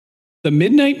The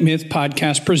Midnight Myth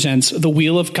podcast presents The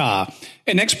Wheel of Ka,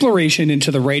 an exploration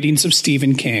into the writings of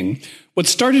Stephen King. What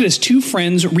started as two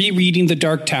friends rereading The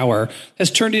Dark Tower has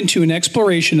turned into an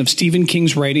exploration of Stephen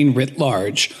King's writing writ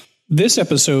large. This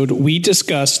episode, we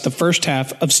discuss the first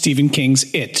half of Stephen King's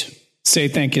It. Say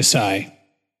thank you, Sai.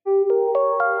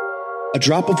 A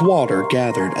drop of water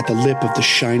gathered at the lip of the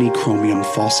shiny chromium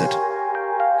faucet.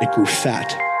 It grew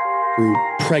fat, grew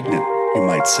pregnant, you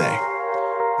might say.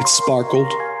 It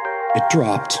sparkled. It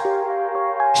dropped.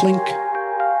 Plink.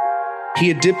 He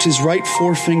had dipped his right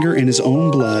forefinger in his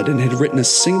own blood and had written a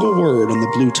single word on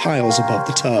the blue tiles above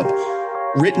the tub,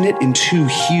 written it in two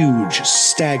huge,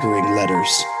 staggering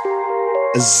letters.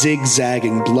 A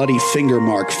zigzagging, bloody finger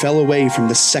mark fell away from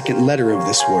the second letter of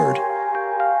this word.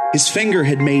 His finger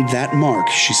had made that mark,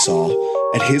 she saw,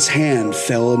 and his hand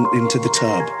fell into the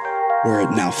tub, where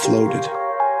it now floated.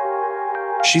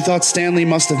 She thought Stanley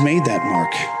must have made that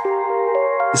mark.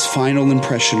 His final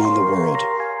impression on the world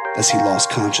as he lost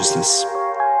consciousness.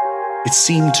 It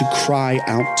seemed to cry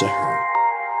out to her.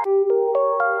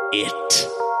 It.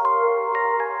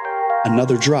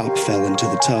 Another drop fell into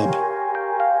the tub.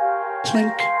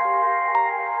 Plink.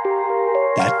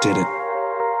 That did it.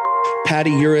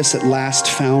 Patty Uris at last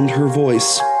found her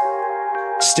voice.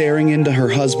 Staring into her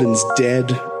husband's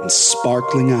dead and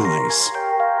sparkling eyes,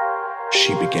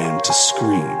 she began to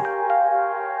scream.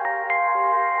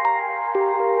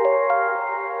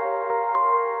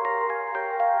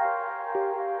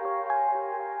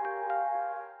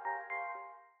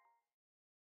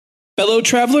 Fellow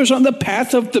travelers on the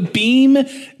path of the beam,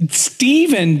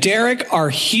 Steve and Derek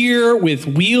are here with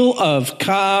Wheel of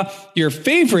Ka, your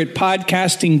favorite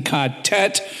podcasting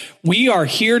quartet. We are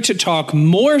here to talk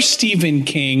more Stephen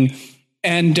King,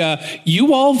 and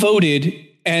you all voted,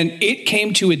 and it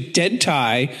came to a dead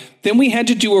tie. Then we had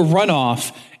to do a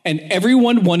runoff, and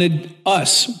everyone wanted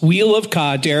us, Wheel of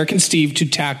Ka, Derek and Steve, to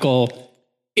tackle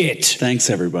it. Thanks,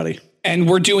 everybody. And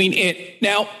we're doing it.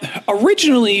 Now,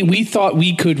 originally, we thought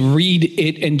we could read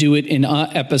it and do it in an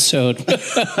episode.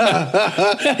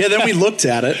 Yeah, then we looked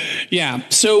at it. Yeah.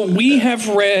 So we have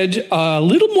read a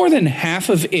little more than half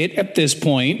of it at this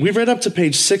point. We've read up to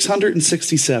page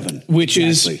 667. Which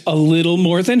is a little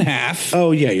more than half.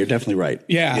 Oh, yeah, you're definitely right.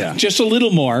 Yeah, just a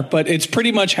little more, but it's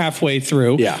pretty much halfway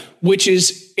through. Yeah. Which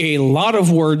is a lot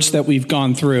of words that we've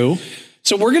gone through.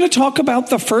 So we're going to talk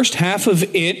about the first half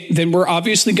of it. Then we're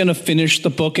obviously going to finish the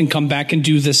book and come back and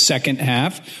do the second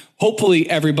half. Hopefully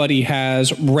everybody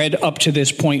has read up to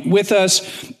this point with us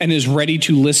and is ready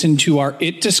to listen to our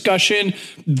It discussion.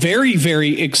 Very,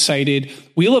 very excited.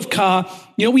 Wheel of Ka,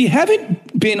 we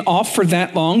haven't been off for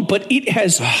that long, but it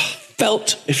has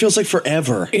felt... It feels like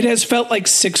forever. It has felt like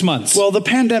 6 months. Well, the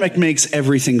pandemic makes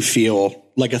everything feel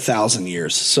like 1,000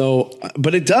 years. So,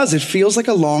 but it does. It feels like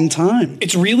a long time.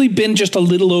 It's really been just a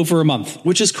little over a month.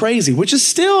 Which is crazy, that's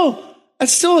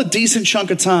still a decent chunk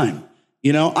of time.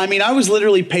 I mean, I was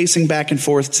literally pacing back and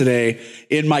forth today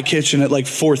in my kitchen at like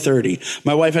 4:30.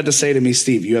 My wife had to say to me,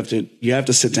 Steve, you have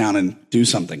to sit down and do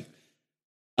something.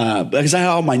 Because I had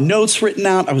all my notes written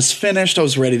out. I was finished. I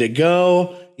was ready to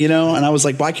go, and I was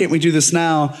like, why can't we do this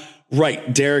now?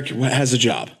 Right. Derek has a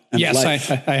job. Yes, I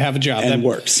have a job that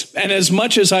works. And as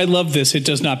much as I love this, it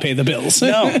does not pay the bills.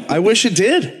 No, I wish it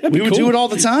did. We would do it all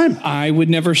the time. I would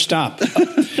never stop.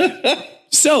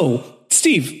 So,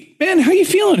 Steve, man, how you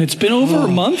feeling? It's been over a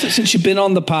month since you've been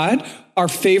on the pod. Our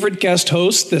favorite guest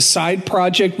host, the side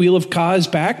project Wheel of Ka, is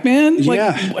back, man.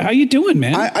 Yeah. How you doing,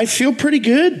 man? I feel pretty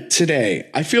good today.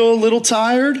 I feel a little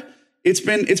tired. It's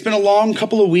been a long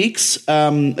couple of weeks.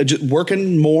 Just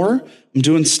working more. I'm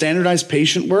doing standardized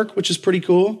patient work, which is pretty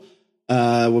cool.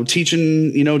 We're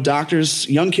teaching, doctors,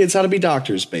 young kids how to be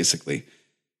doctors, basically.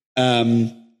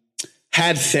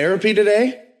 Had therapy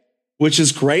today, which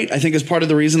is great. I think is part of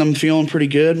the reason I'm feeling pretty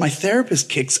good. My therapist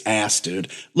kicks ass,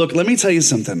 dude. Look, let me tell you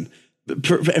something.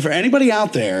 For anybody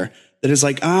out there that is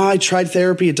like, I tried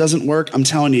therapy, it doesn't work. I'm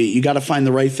telling you, you got to find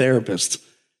the right therapist.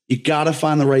 You got to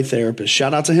find the right therapist.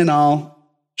 Shout out to Hinal.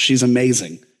 She's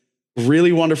amazing.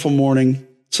 Really wonderful morning.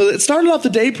 So it started off the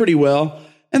day pretty well.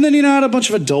 And then, I had a bunch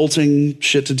of adulting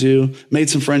shit to do. Made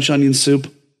some French onion soup.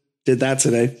 Did that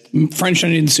today. French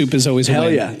onion soup is always a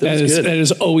win. Yeah. That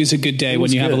is always a good day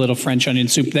when you have a little French onion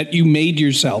soup that you made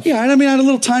yourself. Yeah, and I had a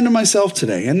little time to myself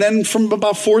today. And then from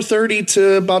about 4:30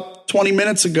 to about 20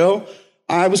 minutes ago,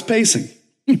 I was pacing.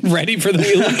 Ready for the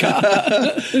Wheel of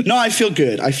Ka. No, I feel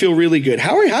good. I feel really good.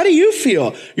 How do you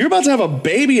feel? You're about to have a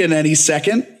baby in any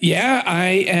second. Yeah,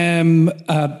 I am.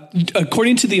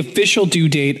 According to the official due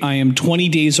date, I am 20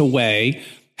 days away.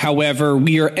 However,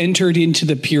 we are entered into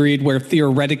the period where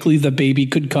theoretically the baby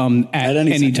could come at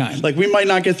any time. Like, we might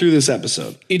not get through this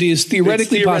episode. It is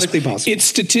theoretically possible. It's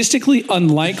statistically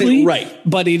unlikely, right?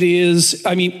 But it is,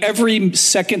 I mean, every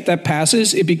second that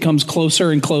passes, it becomes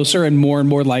closer and closer and more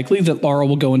likely that Laura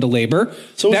will go into labor.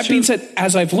 So that being said,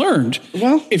 as I've learned,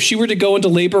 well, if she were to go into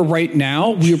labor right now,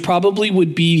 we probably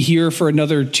would be here for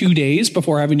another 2 days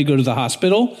before having to go to the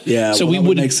hospital. Yeah, so well, that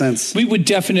would make sense. We would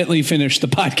definitely finish the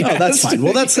podcast. Oh, that's fine.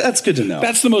 Well, that's good to know.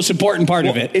 That's the most important part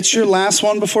of it. It's your last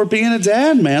one before being a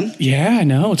dad, man. Yeah, I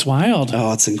know. It's wild.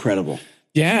 Oh, it's incredible.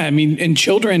 Yeah, I mean, and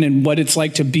children and what it's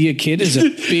like to be a kid is a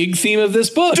big theme of this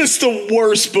book. Just the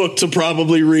worst book to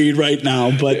probably read right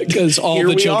now, but because all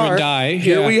the children die.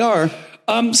 Here we are.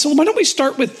 So why don't we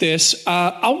start with this?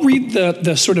 I'll read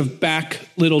the sort of back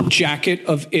little jacket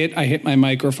of it. I hit my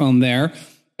microphone there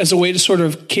as a way to sort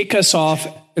of kick us off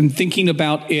and thinking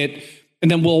about it. And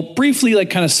then we'll briefly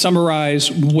kind of summarize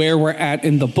where we're at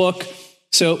in the book.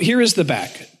 So here is the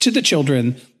back. To the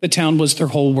children, the town was their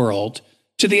whole world.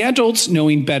 To the adults,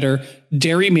 knowing better,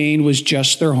 Derry, Maine was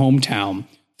just their hometown.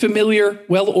 Familiar,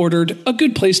 well-ordered, a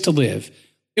good place to live.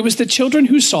 It was the children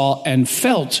who saw and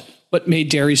felt what made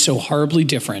Derry so horribly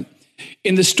different.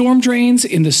 In the storm drains,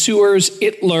 in the sewers,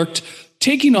 it lurked,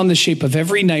 taking on the shape of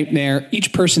every nightmare,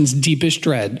 each person's deepest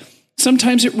dread.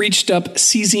 Sometimes it reached up,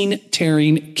 seizing,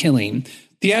 tearing, killing.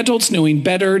 The adults, knowing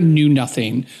better, knew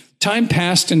nothing. Time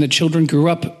passed and the children grew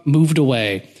up, moved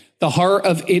away. The horror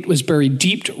of it was buried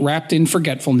deep, wrapped in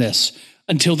forgetfulness,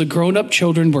 until the grown-up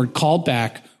children were called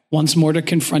back once more to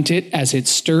confront it as it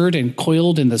stirred and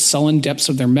coiled in the sullen depths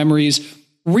of their memories,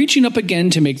 reaching up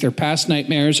again to make their past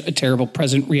nightmares a terrible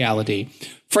present reality.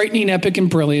 Frightening, epic,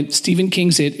 and brilliant, Stephen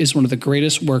King's It is one of the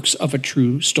greatest works of a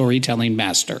true storytelling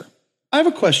master. I have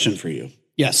a question for you.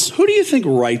 Yes. Who do you think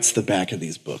writes the back of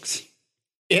these books?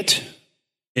 It?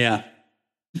 Yeah.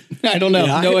 I don't know.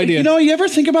 No idea. You ever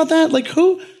think about that? Like,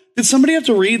 who did somebody have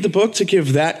to read the book to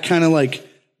give that kind of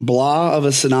blah of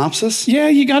a synopsis? Yeah,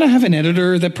 you got to have an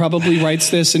editor that probably writes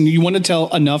this, and you want to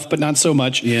tell enough, but not so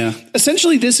much. Yeah.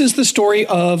 Essentially, this is the story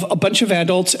of a bunch of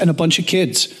adults and a bunch of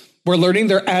kids. We're learning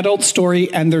their adult story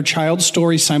and their child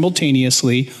story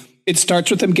simultaneously. It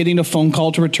starts with them getting a phone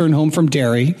call to return home from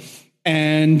Derry.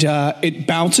 And it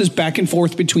bounces back and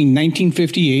forth between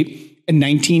 1958 and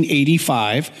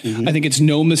 1985. Mm-hmm. I think it's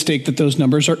no mistake that those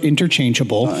numbers are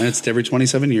interchangeable. And it's every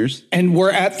 27 years. And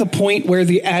we're at the point where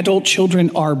the adult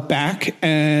children are back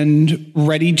and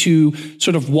ready to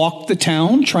sort of walk the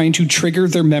town, trying to trigger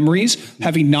their memories,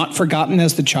 having not forgotten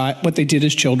as the child what they did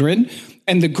as children.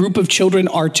 And the group of children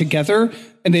are together,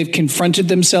 and they've confronted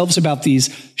themselves about these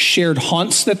shared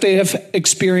haunts that they have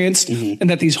experienced, and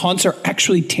that these haunts are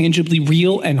actually tangibly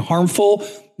real and harmful.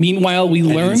 Meanwhile, we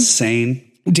learn insane.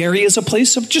 Derry is a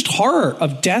place of just horror,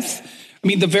 of death. I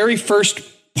mean, the very first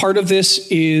part of this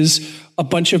is a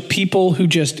bunch of people who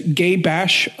just gay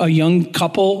bash a young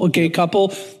couple, a gay couple,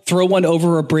 throw one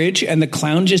over a bridge, and the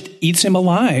clown just eats him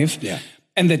alive. Yeah.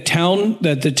 And the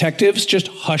detectives just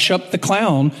hush up the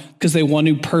clown because they want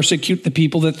to persecute the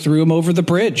people that threw him over the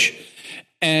bridge.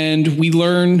 And we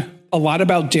learn a lot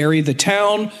about Derry, the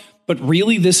town, but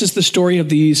really this is the story of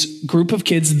these group of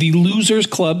kids, the losers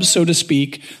club, so to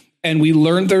speak. And we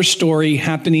learned their story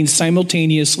happening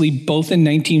simultaneously, both in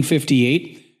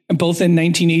 1958 and both in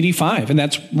 1985. And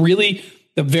that's really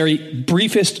the very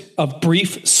briefest of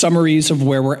brief summaries of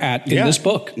where we're at in this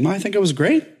book. I think it was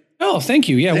great. Oh, thank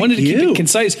you. Yeah, I wanted to keep it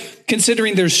concise,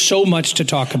 considering there's so much to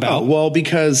talk about. Oh, well,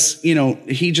 because,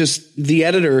 the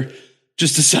editor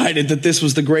just decided that this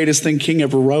was the greatest thing King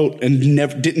ever wrote and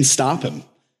didn't stop him.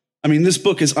 I mean, this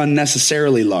book is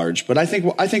unnecessarily large, but I think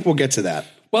we'll get to that.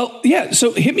 Well, yeah.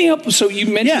 So hit me up. So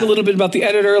you mentioned a little bit about the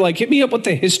editor. Hit me up with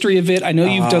the history of it. I know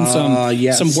you've done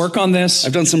some work on this.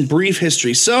 I've done some brief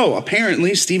history. So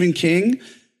apparently, Stephen King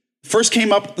first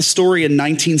came up with the story in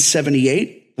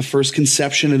 1978. The first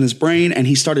conception in his brain, and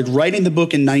he started writing the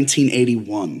book in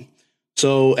 1981.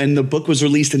 And the book was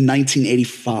released in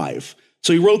 1985.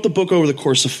 So he wrote the book over the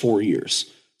course of 4 years.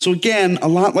 So again, a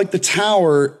lot like The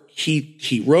Tower,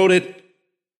 he wrote it,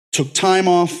 took time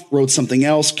off, wrote something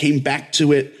else, came back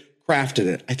to it, crafted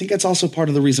it. I think that's also part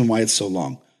of the reason why it's so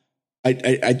long.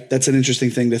 That's an interesting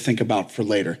thing to think about for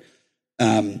later.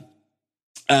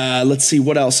 Let's see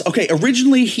what else. Okay,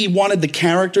 originally he wanted the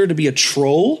character to be a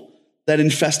troll that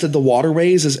infested the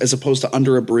waterways as opposed to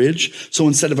under a bridge. So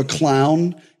instead of a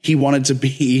clown, he wanted to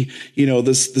be,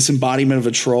 this embodiment of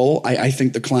a troll. I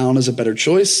think the clown is a better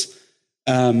choice.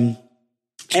 I'm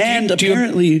sorry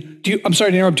to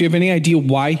interrupt. Do you have any idea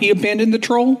why he abandoned the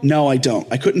troll? No, I don't.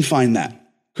 I couldn't find that.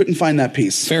 Couldn't find that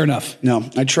piece. Fair enough. No,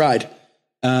 I tried.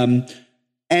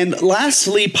 And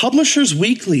lastly, Publishers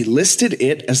Weekly listed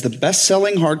it as the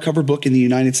best-selling hardcover book in the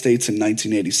United States in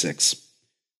 1986.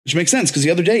 Which makes sense, because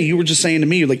the other day you were just saying to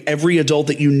me, like, every adult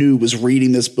that you knew was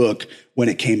reading this book when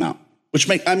it came out.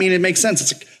 It makes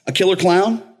sense. It's a killer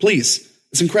clown. Please.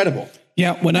 It's incredible.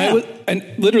 Yeah, when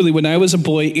I was a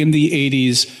boy in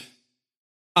the 80s,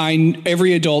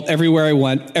 every adult, everywhere I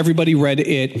went, everybody read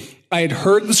it. I had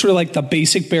heard the sort of like the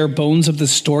basic bare bones of the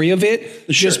story of it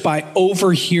just by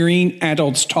overhearing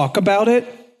adults talk about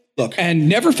it. Look, and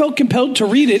never felt compelled to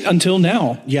read it until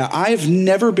now. Yeah, I've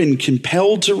never been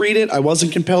compelled to read it. I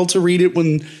wasn't compelled to read it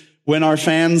when our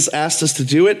fans asked us to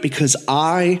do it, because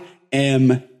I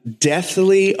am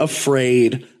deathly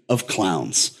afraid of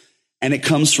clowns. And it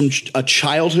comes from a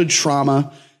childhood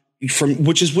trauma,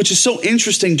 which is so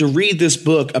interesting to read this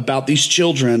book about these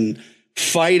children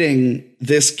fighting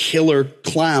this killer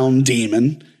clown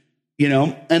demon. You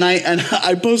know, and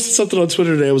I posted something on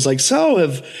Twitter today. I was like,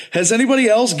 has anybody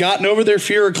else gotten over their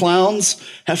fear of clowns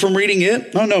from reading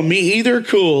it? Oh, no, me either.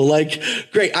 Cool. Like,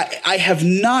 great. I have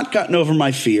not gotten over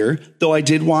my fear, though I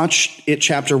did watch it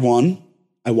chapter 1.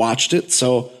 I watched it.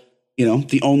 So, you know,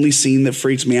 the only scene that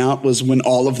freaked me out was when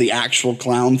all of the actual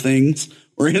clown things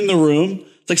were in the room.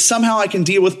 It's like somehow I can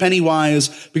deal with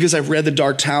Pennywise because I've read The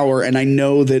Dark Tower and I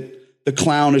know that the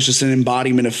clown is just an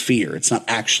embodiment of fear. It's not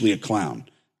actually a clown.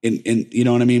 You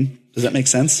know what I mean? Does that make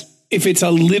sense? If it's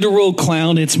a literal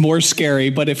clown, it's more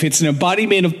scary. But if it's an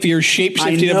embodiment of fear,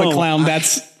 shapeshifting of a clown,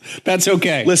 that's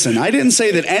okay. Listen, I didn't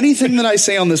say that anything that I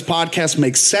say on this podcast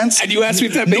makes sense. And you asked me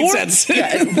if that made sense.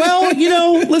 Yeah, well, you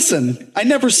know, listen, I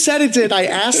never said it did. I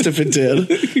asked if it did.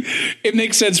 It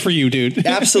makes sense for you, dude.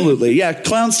 Absolutely. Yeah,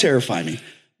 clowns terrify me.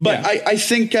 But yeah. I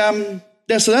think,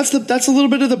 so that's a little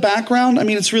bit of the background. I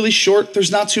mean, it's really short.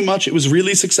 There's not too much. It was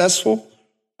really successful.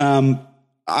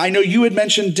 I know you had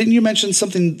mentioned, didn't you mention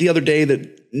something the other day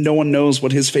that no one knows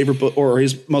what his favorite book or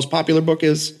his most popular book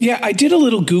is? Yeah, I did a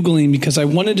little Googling because I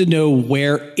wanted to know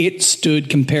where it stood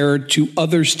compared to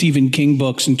other Stephen King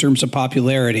books in terms of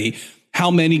popularity. How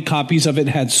many copies of it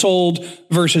had sold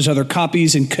versus other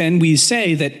copies, and can we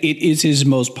say that it is his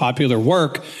most popular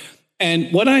work?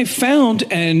 And what I found,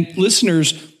 and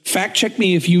listeners, fact check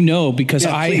me if you know, because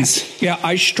I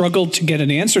struggled to get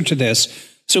an answer to this.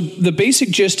 So the basic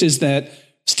gist is that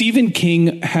Stephen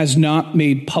King has not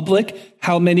made public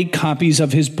how many copies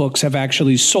of his books have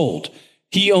actually sold.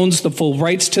 He owns the full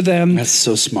rights to them. That's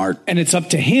so smart. And it's up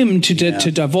to him to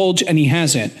divulge, and he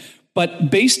hasn't.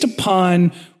 But based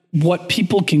upon what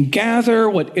people can gather,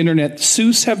 what Internet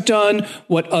Seuss have done,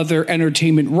 what other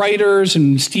entertainment writers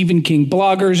and Stephen King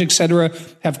bloggers, etc.,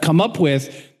 have come up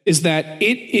with, is that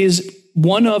it is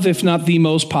one of, if not the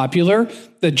most popular.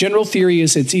 The general theory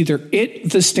is it's either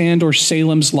it, The Stand, or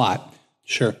Salem's Lot.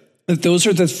 Sure. That those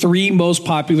are the three most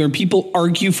popular, and people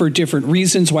argue for different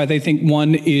reasons why they think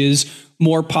one is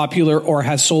more popular or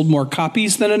has sold more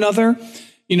copies than another.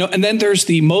 You know, and then there's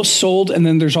the most sold, and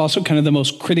then there's also kind of the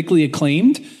most critically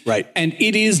acclaimed. Right. And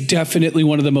it is definitely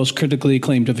one of the most critically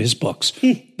acclaimed of his books.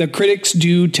 The critics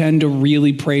do tend to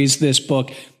really praise this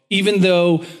book, even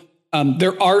though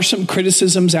there are some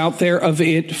criticisms out there of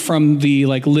it from the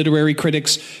literary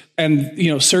critics. And,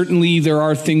 you know, certainly there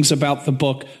are things about the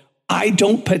book I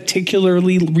don't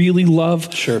particularly really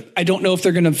love. Sure. I don't know if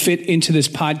they're going to fit into this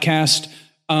podcast.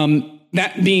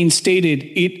 That being stated,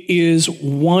 it is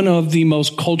one of the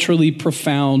most culturally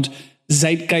profound,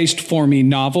 zeitgeist-forming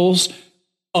novels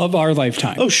of our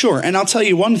lifetime. Oh, sure. And I'll tell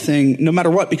you one thing, no matter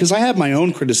what, because I have my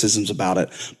own criticisms about it,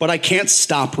 but I can't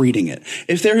stop reading it.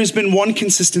 If there has been one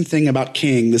consistent thing about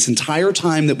King this entire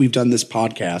time that we've done this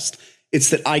podcast, it's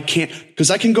that I can't, because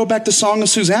I can go back to Song of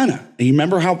Susanna. And you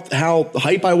remember how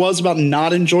hype I was about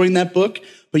not enjoying that book,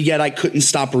 but yet I couldn't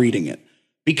stop reading it.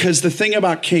 Because the thing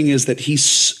about King is that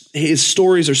his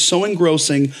stories are so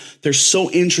engrossing, they're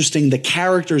so interesting, the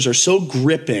characters are so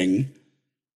gripping,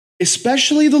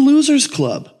 especially the Losers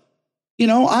Club. You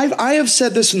know, I have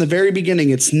said this from the very beginning.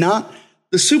 It's not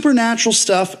the supernatural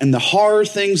stuff and the horror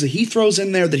things that he throws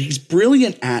in there that he's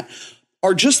brilliant at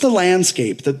are just the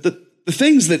landscape, the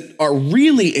things that are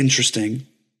really interesting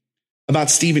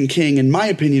about Stephen King, in my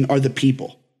opinion, are the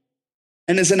people.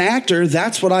 And as an actor,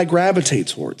 that's what I gravitate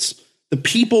towards. The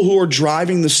people who are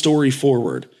driving the story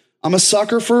forward. I'm a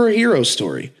sucker for a hero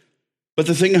story. But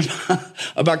the thing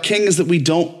about King is that we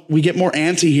get more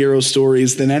anti-hero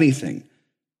stories than anything.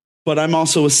 But I'm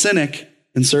also a cynic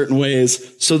in certain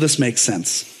ways, so this makes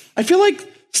sense. I feel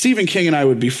like Stephen King and I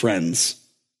would be friends.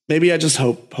 Maybe I just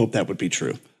hope that would be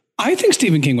true. I think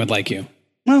Stephen King would like you.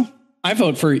 Well, I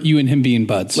vote for you and him being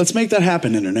buds. Let's make that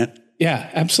happen, Internet. Yeah,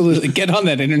 absolutely. Get on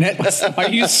that, Internet. Why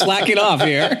are you slacking off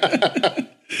here?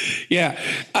 Yeah,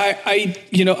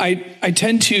 I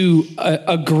tend to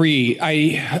agree.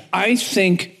 I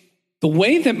think the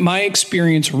way that my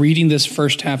experience reading this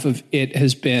first half of it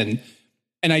has been,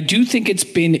 and I do think it's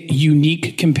been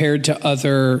unique compared to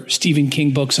other Stephen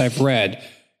King books I've read.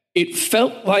 It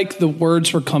felt like the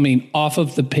words were coming off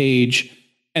of the page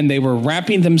and they were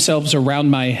wrapping themselves around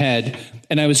my head.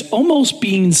 And I was almost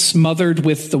being smothered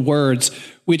with the words,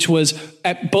 which was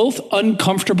at both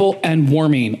uncomfortable and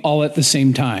warming all at the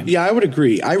same time. Yeah, I would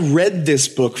agree. I read this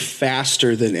book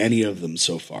faster than any of them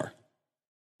so far,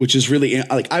 which is really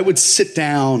like I would sit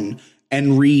down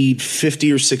and read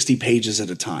 50 or 60 pages at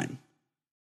a time.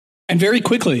 And very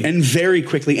quickly.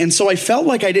 And so I felt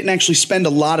like I didn't actually spend a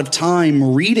lot of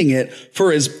time reading it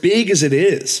for as big as it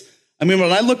is. I mean,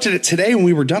 when I looked at it today when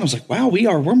we were done, I was like, wow,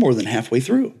 we're more than halfway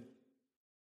through.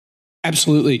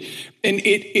 Absolutely. And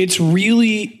it's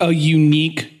really a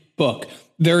unique book.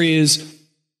 There is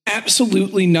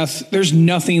absolutely nothing. There's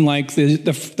nothing like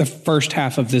the first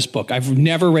half of this book. I've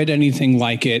never read anything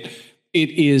like it. It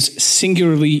is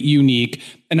singularly unique.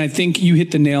 And I think you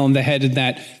hit the nail on the head in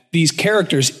that these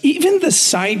characters, even the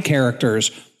side characters,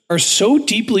 are so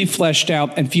deeply fleshed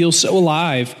out and feel so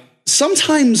alive.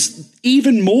 Sometimes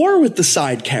even more with the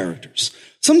side characters.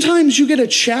 Sometimes you get a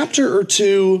chapter or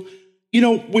two,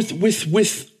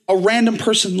 with a random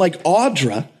person like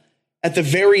Audra at the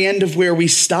very end of where we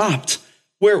stopped,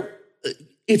 where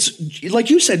it's like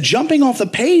you said, jumping off the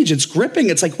page, it's gripping.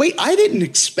 It's like, wait, I didn't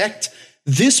expect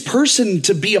this person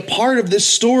to be a part of this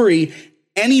story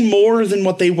any more than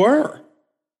what they were,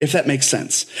 if that makes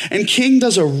sense. And King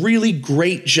does a really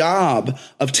great job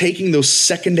of taking those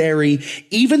secondary,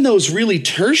 even those really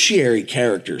tertiary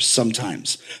characters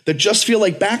sometimes that just feel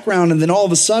like background. And then all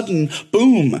of a sudden,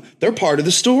 boom, they're part of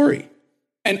the story.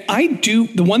 And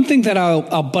the one thing that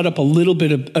I'll butt up a little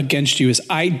bit against you is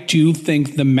I do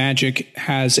think the magic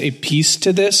has a piece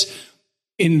to this,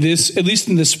 at least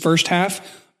in this first half,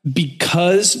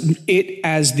 because it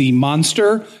as the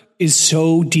monster is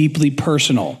so deeply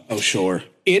personal. Oh, sure.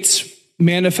 Its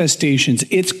manifestations,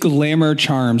 its glamour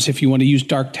charms, if you want to use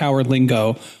Dark Tower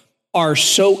lingo, are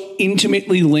so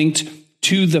intimately linked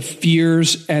to the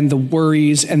fears and the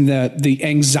worries and the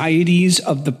anxieties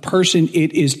of the person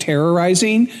it is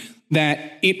terrorizing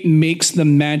that it makes the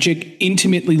magic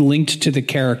intimately linked to the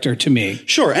character to me.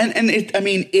 Sure. And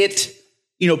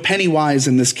Pennywise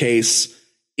in this case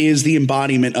is the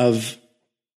embodiment of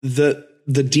the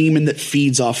demon that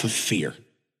feeds off of fear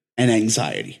and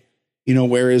anxiety.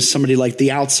 Whereas somebody like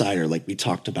the outsider, like we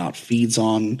talked about, feeds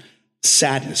on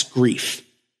sadness, grief.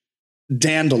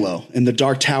 Dandelo in the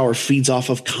Dark Tower feeds off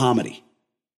of comedy,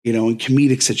 in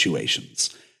comedic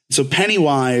situations. So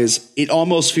Pennywise, it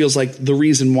almost feels like the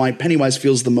reason why Pennywise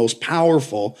feels the most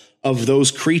powerful of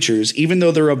those creatures, even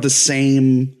though they're of the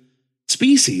same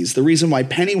species. The reason why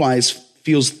Pennywise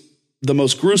feels the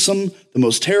most gruesome, the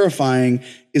most terrifying,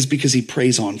 is because he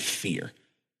preys on fear.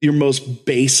 Your most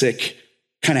basic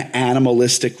kind of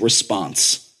animalistic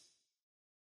response.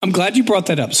 I'm glad you brought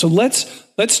that up. So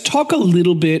let's talk a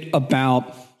little bit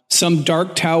about some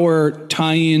Dark Tower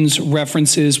tie-ins,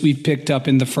 references we've picked up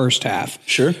in the first half.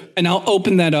 Sure. And I'll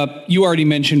open that up. You already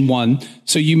mentioned one.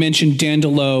 So you mentioned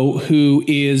Dandelo, who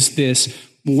is this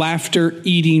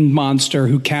laughter-eating monster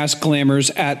who casts glamours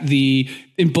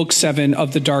in book 7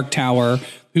 of the Dark Tower,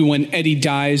 who when Eddie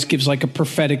dies gives like a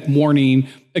prophetic warning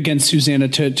against Susanna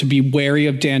to be wary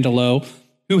of Dandelo,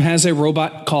 who has a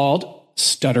robot called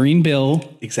Stuttering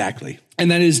Bill. Exactly. And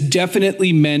that is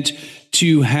definitely meant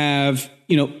to have,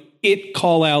 it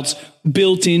call outs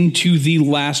built into the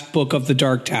last book of the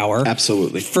Dark Tower.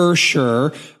 Absolutely. For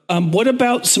sure. What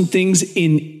about some things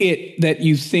in it that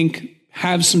you think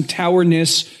have some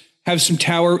towerness,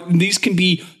 these can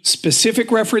be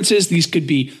specific references. These could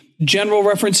be general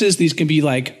references. These can be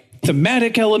like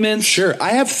thematic elements. Sure.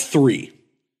 I have 3.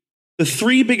 The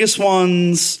 3 biggest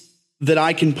ones that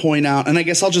I can point out, and I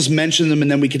guess I'll just mention them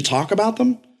and then we can talk about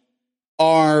them,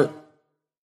 are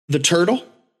the turtle,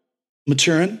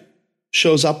 Maturin,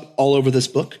 shows up all over this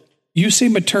book. You say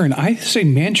Maturin, I say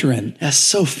Manturin. That's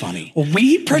so funny. Well,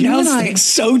 we pronounce things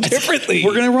so differently.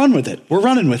 We're going to run with it. We're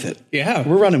running with it. Yeah.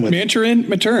 We're running with Manturin,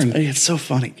 Maturin. It's so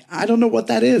funny. I don't know what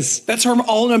that is. That's our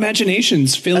own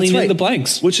imaginations filling in the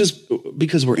blanks. Which is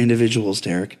because we're individuals,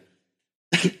 Derek.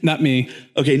 Not me.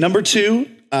 Okay, number 2,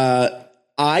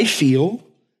 I feel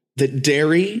that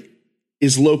Derry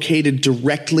is located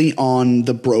directly on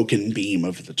the broken beam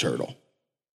of the turtle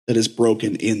that is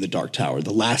broken in the Dark Tower,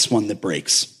 the last one that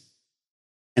breaks.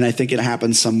 And I think it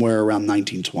happens somewhere around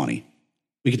 1920.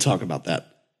 We can talk about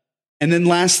that. And then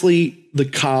lastly, the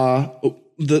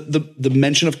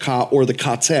mention of Ka or the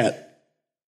Katet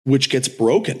which gets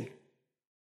broken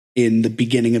in the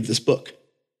beginning of this book.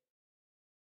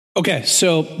 Okay,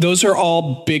 so those are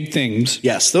all big things.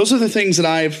 Yes, those are the things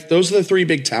those are the three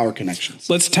big tower connections.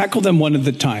 Let's tackle them one at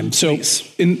a time. So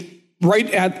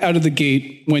out of the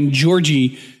gate, when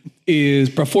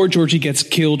before Georgie gets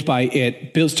killed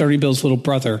by Starry Bill's little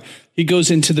brother, he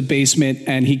goes into the basement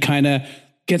and he kind of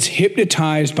gets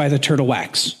hypnotized by the turtle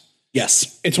wax.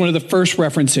 Yes. It's one of the first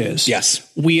references.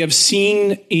 Yes. We have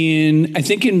seen in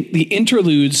the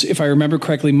interludes, if I remember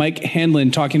correctly, Mike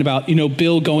Hanlon talking about,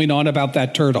 Bill going on about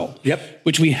that turtle. Yep.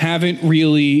 Which we haven't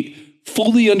really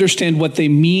fully understand what they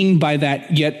mean by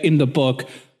that yet in the book.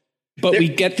 But we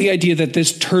get the idea that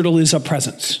this turtle is a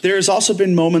presence. There's also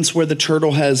been moments where the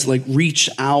turtle has reached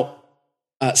out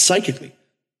psychically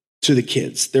to the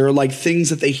kids. There are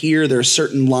things that they hear. There are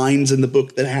certain lines in the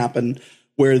book that happen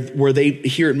where they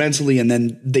hear it mentally, and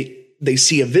then they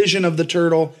see a vision of the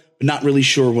turtle, but not really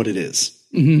sure what it is.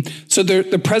 Mm-hmm. So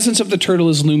the presence of the turtle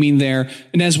is looming there.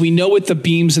 And as we know with the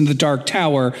beams in the Dark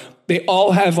Tower, they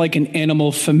all have an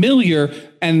animal familiar,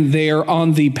 and they're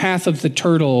on the path of the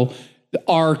turtle,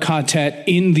 our Katet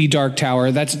in the Dark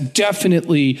Tower. That's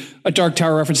definitely a Dark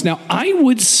Tower reference. Now, I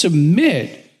would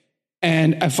submit,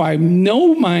 and if I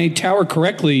know my tower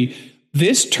correctly,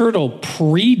 this turtle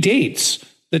predates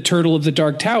the turtle of the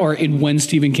Dark Tower in when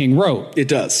Stephen King wrote. It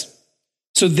does.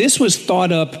 So this was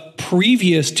thought up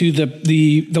previous to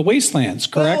the Wastelands,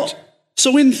 correct? Well,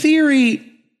 so in theory,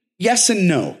 yes and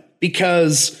no,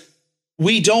 because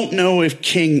we don't know if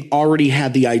King already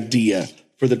had the idea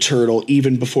for the turtle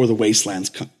even before the Wastelands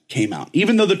came out.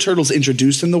 Even though the turtle's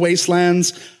introduced in the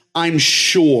Wastelands, I'm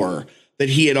sure that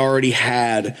he had already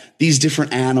had these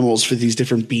different animals for these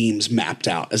different beams mapped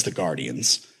out as the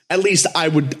Guardians. At least I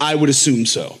would assume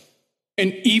so.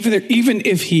 And even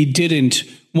if he didn't,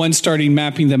 when starting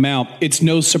mapping them out, it's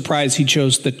no surprise he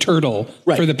chose the turtle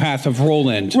for the path of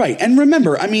Roland. Right. And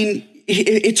remember,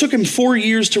 it took him 4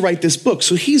 years to write this book.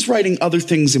 So he's writing other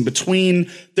things in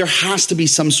between. There has to be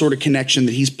some sort of connection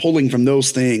that he's pulling from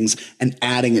those things and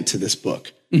adding it to this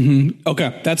book. Mm-hmm.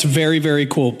 Okay. That's very, very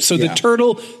cool. So the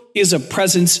turtle is a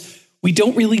presence. We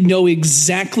don't really know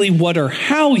exactly what or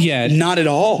how yet. Not at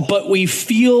all. But we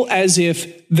feel as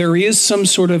if there is some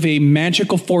sort of a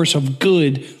magical force of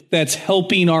good that's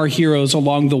helping our heroes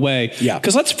along the way. Yeah.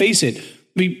 Because let's face it,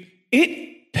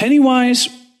 Pennywise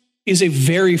is a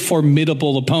very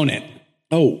formidable opponent.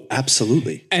 Oh,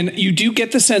 absolutely. And you do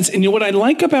get the sense, and what I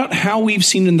like about how we've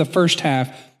seen in the first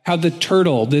half, how the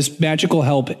turtle, this magical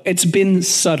help, it's been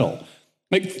subtle.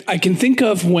 I can think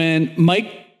of when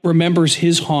Mike remembers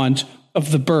his haunt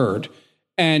of the bird,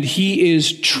 and he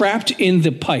is trapped in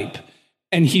the pipe,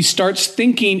 and he starts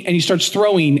thinking, and he starts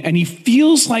throwing, and he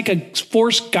feels like a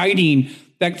force guiding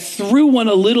that threw one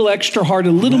a little extra hard,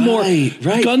 a little more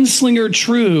gunslinger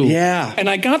true. Yeah. And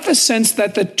I got the sense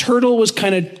that the turtle was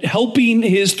kind of helping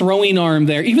his throwing arm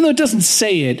there, even though it doesn't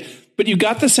say it, but you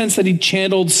got the sense that he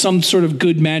channeled some sort of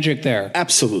good magic there.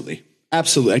 Absolutely.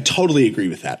 Absolutely. I totally agree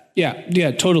with that. Yeah,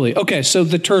 totally. Okay, so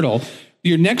the turtle.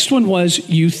 Your next one was,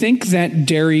 you think that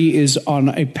Derry is on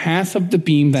a path of the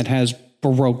beam that has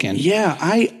broken.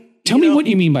 Yeah, Tell me what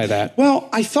you mean by that. Well,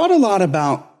 I thought a lot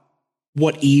about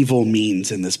what evil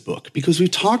means in this book, because we've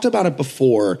talked about it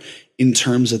before in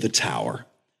terms of the tower.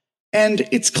 And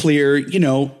it's clear,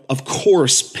 of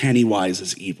course, Pennywise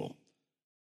is evil.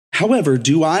 However,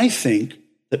 do I think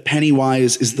that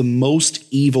Pennywise is the most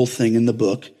evil thing in the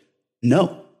book?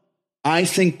 No. I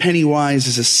think Pennywise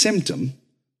is a symptom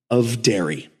of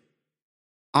Derry.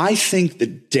 I think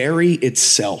that Derry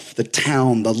itself, the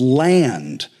town, the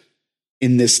land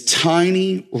in this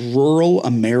tiny rural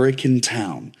American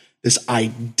town, this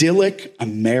idyllic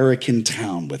American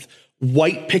town with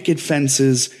white picket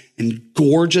fences and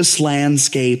gorgeous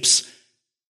landscapes,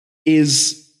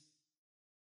 is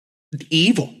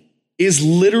evil, is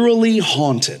literally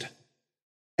haunted.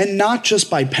 And not just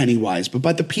by Pennywise, but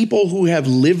by the people who have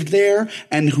lived there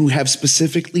and who have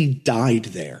specifically died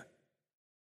there.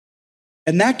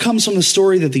 And that comes from the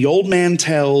story that the old man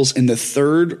tells in the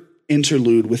third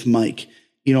interlude with Mike,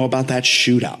 about that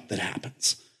shootout that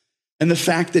happens. And the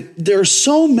fact that there are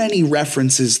so many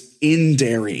references in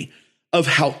Derry of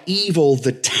how evil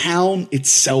the town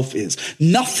itself is.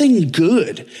 Nothing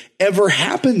good ever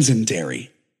happens in Derry.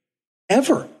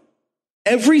 Ever.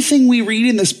 Everything we read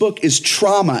in this book is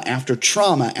trauma after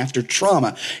trauma after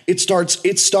trauma. It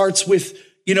starts with,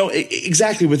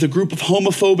 exactly, with a group of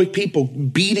homophobic people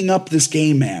beating up this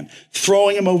gay man,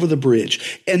 throwing him over the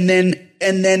bridge, and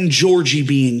then Georgie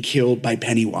being killed by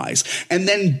Pennywise, and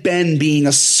then Ben being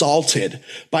assaulted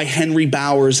by Henry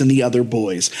Bowers and the other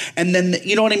boys. And then,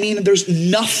 you know what I mean? There's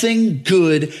nothing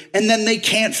good. And then they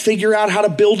can't figure out how to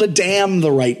build a dam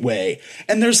the right way.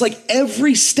 And there's like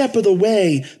every step of the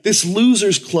way, this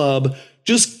Losers Club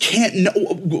just can't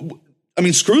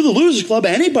screw the Losers Club,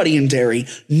 anybody in Derry,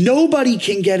 nobody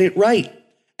can get it right.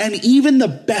 And even the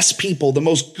best people, the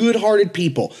most good-hearted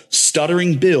people,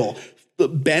 Stuttering Bill,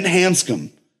 Ben Hanscom,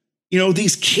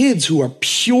 these kids who are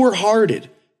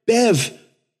pure-hearted, Bev,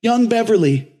 young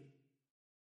Beverly,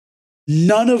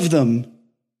 none of them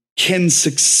can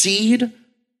succeed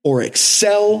or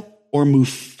excel or move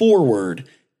forward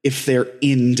if they're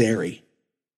in Derry.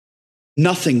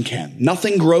 Nothing can.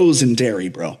 Nothing grows in Derry,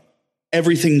 bro.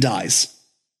 Everything dies.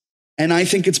 And I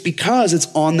think it's because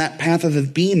it's on that path of the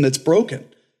beam that's broken,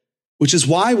 which is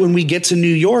why when we get to New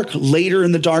York later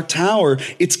in the Dark Tower,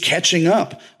 it's catching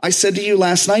up. I said to you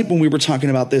last night when we were talking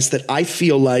about this that I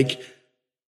feel like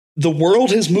the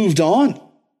world has moved on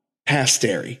past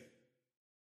Derry.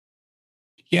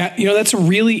 Yeah, that's a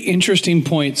really interesting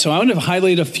point. So I want to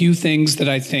highlight a few things that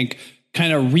I think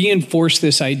kind of reinforce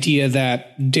this idea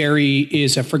that Derry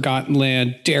is a forgotten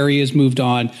land. Derry has moved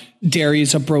on. Derry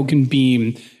is a broken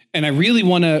beam. And I really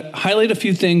want to highlight a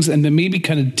few things and then maybe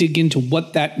kind of dig into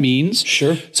what that means.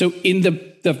 Sure. So in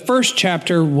the first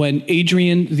chapter, when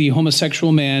Adrian, the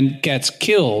homosexual man, gets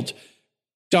killed,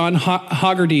 Don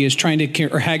Haggerty is trying to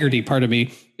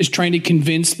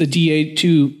convince the DA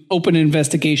to open an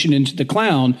investigation into the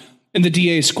clown, and the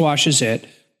DA squashes it.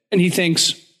 And he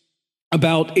thinks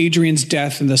about Adrian's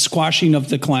death and the squashing of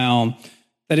the clown,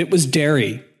 that it was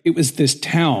Derry. It was this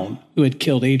town who had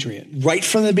killed Adrian. Right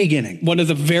from the beginning. One of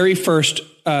the very first,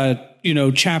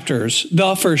 chapters,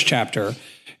 the first chapter.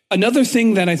 Another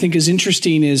thing that I think is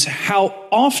interesting is how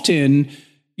often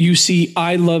you see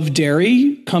I Love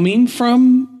Derry coming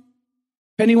from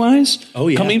Pennywise. Oh,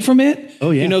 yeah. Coming from it.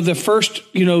 Oh, yeah. The first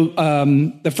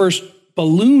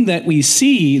balloon that we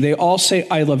see, they all say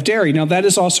I Love Derry. Now, that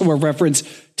is also a reference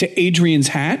to Adrian's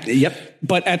hat. Yep.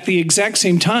 But at the exact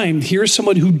same time, here's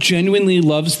someone who genuinely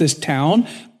loves this town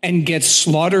and gets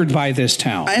slaughtered by this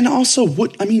town. And also,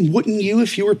 wouldn't you,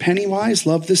 if you were Pennywise,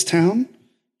 love this town?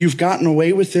 You've gotten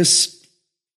away with this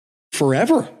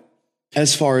forever,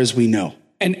 as far as we know.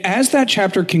 And as that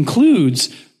chapter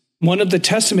concludes, one of the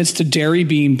testaments to Derry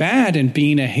being bad and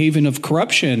being a haven of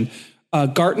corruption,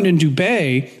 Garton and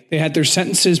Dubé, they had their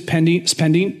sentences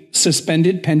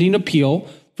suspended pending appeal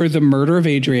for the murder of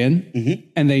Adrian,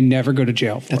 and they never go to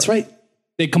jail for it. That's right.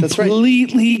 They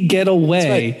completely get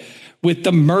away with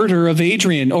the murder of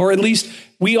Adrian, or at least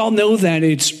we all know that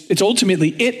it's ultimately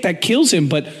it that kills him,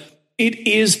 but it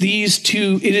is these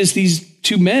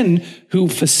two men who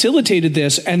facilitated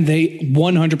this, and they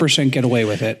 100% get away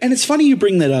with it. And it's funny you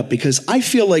bring that up, because I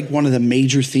feel like one of the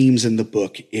major themes in the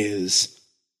book is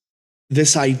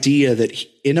this idea that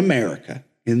in America,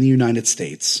 in the United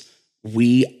States,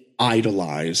 we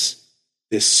idolize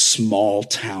this small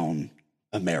town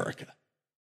America.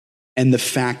 And the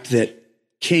fact that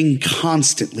King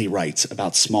constantly writes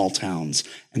about small towns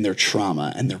and their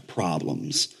trauma and their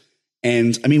problems.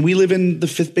 And we live in the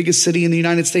fifth biggest city in the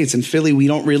United States. In Philly, we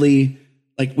don't really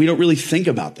think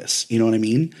about this. You know what I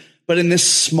mean? But in this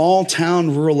small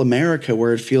town, rural America,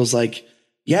 where it feels like,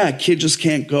 yeah, a kid just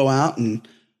can't go out and,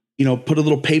 put a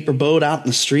little paper boat out in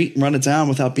the street and run it down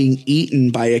without being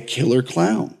eaten by a killer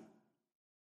clown.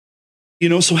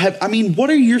 What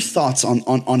are your thoughts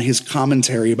on his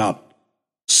commentary about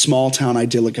small town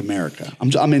idyllic America?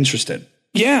 I'm interested.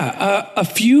 Yeah,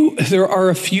 there are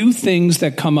a few things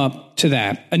that come up to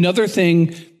that. Another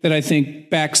thing that I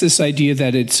think backs this idea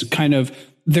that it's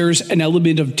there's an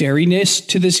element of dariness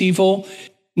to this evil.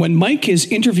 When Mike is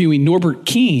interviewing Norbert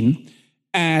Keene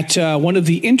at one of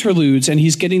the interludes, and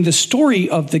he's getting the story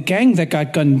of the gang that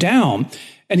got gunned down,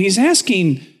 and he's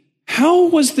asking, how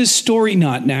was this story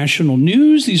not national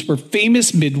news? These were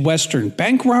famous Midwestern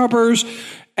bank robbers,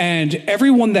 and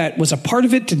everyone that was a part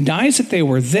of it denies that they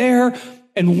were there.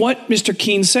 And what Mr.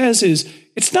 Keene says is,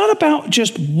 it's not about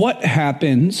just what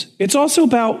happens, it's also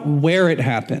about where it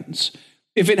happens.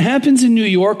 If it happens in New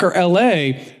York or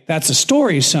LA, that's a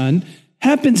story, son.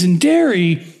 Happens in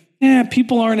Derry,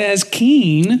 people aren't as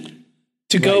keen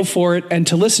to go for it and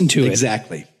to listen to it.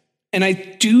 Exactly. And I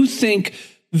do think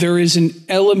there is an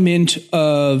element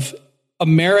of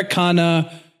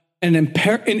Americana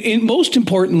and most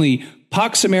importantly,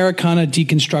 Pax Americana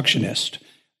deconstructionist.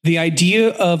 The idea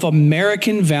of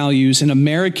American values and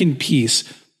American peace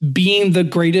being the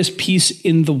greatest piece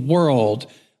in the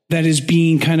world that is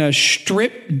being kind of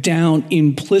stripped down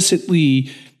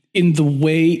implicitly in the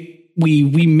way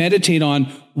we meditate on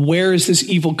where is this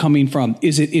evil coming from?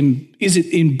 Is it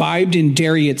imbibed in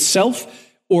Derry itself,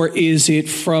 or is it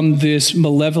from this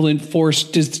malevolent force,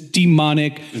 this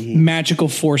demonic, magical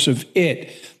force of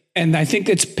it? And I think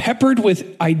it's peppered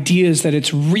with ideas that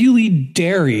it's really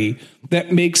Derry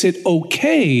that makes it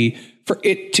okay for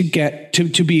it to get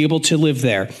to be able to live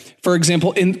there. For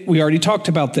example, we already talked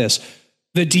about this.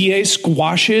 The DA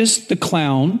squashes the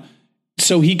clown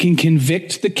so he can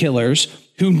convict the killers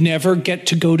who never get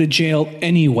to go to jail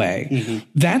anyway.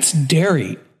 That's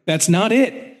Derry. That's not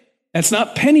it. That's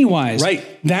not Pennywise. Right.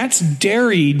 That's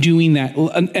Derry doing that.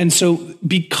 And so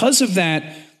because of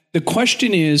that, the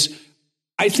question is,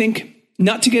 I think,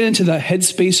 not to get into the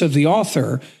headspace of the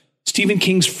author, Stephen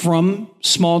King's from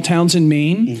small towns in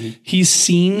Maine. He's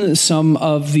seen some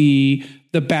of the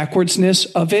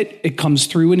backwardsness of it. It comes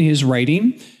through in his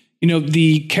writing. You know,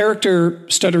 the character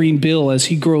Stuttering Bill, as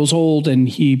he grows old and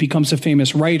he becomes a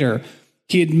famous writer,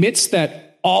 he admits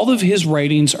that all of his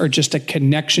writings are just a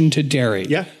connection to Derry.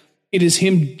 Yeah. It is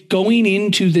him going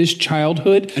into this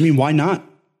childhood. I mean, why not?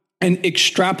 And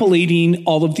extrapolating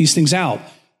all of these things out.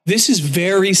 This is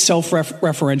very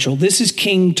self-referential. This is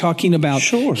King talking about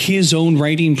his own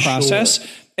writing process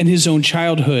and his own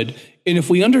childhood. And if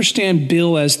we understand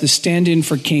Bill as the stand-in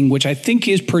for King, which I think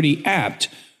is pretty apt,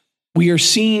 we are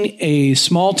seeing a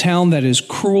small town that is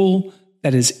cruel,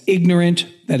 that is ignorant,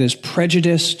 that is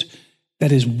prejudiced,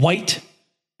 that is white,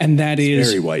 and that is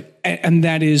very white. And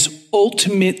that is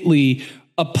ultimately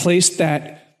a place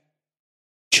that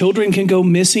children can go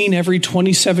missing every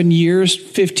 27 years,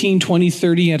 15, 20,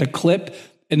 30 at a clip,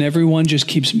 and everyone just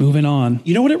keeps moving on.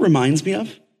 You know what it reminds me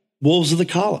of? Wolves of the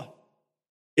Kala.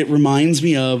 It reminds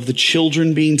me of the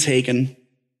children being taken,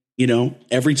 you know,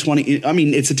 every 20. I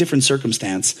mean, it's a different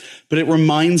circumstance, but it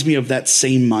reminds me of that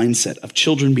same mindset of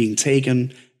children being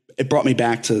taken. It brought me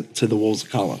back to the Wolves of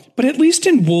Kala. But at least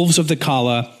in Wolves of the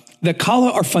Kala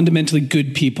are fundamentally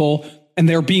good people, and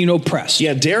they're being oppressed.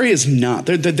 Yeah, Derry is not.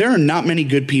 There are not many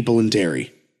good people in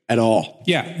Derry at all.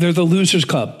 Yeah, they're the Losers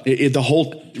Club. The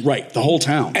whole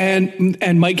town.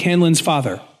 And Mike Hanlon's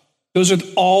father. Those are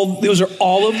all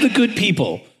of the good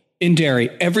people in Derry.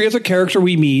 Every other character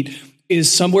we meet is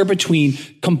somewhere between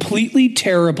completely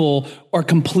terrible or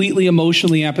completely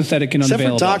emotionally apathetic and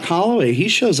unavailable. Except for Doc Holloway, he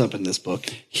shows up in this book.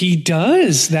 He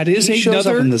does. That is he shows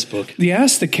up in this book.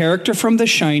 Yes, the character from The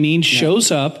Shining shows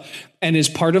up and is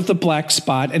part of the Black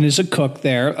Spot and is a cook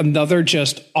there. Another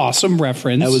just awesome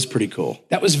reference. That was pretty cool.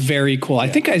 That was very cool. Yeah. I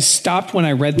think I stopped when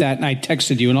I read that and I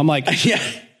texted you and I'm like, yeah.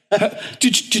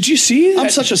 Did you see that? I'm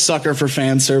such a sucker for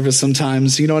fan service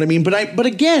sometimes, you know what I mean? But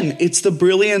again, it's the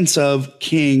brilliance of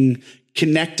King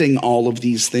connecting all of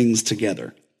these things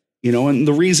together, you know, and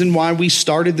the reason why we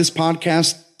started this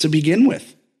podcast to begin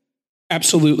with.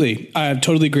 Absolutely. I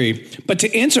totally agree. But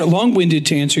long-winded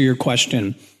to answer your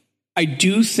question, I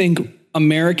do think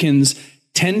Americans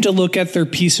tend to look at their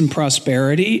peace and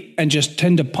prosperity and just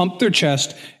tend to pump their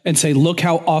chest and say, look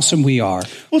how awesome we are.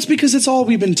 Well, it's because it's all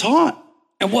we've been taught.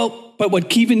 And but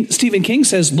what Stephen King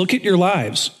says, look at your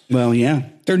lives. Well, yeah.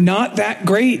 They're not that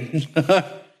great.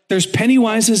 There's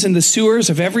Pennywises in the sewers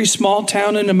of every small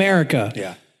town in America.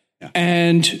 Yeah.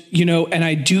 And, you know, and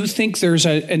I do think there's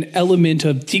an element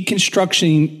of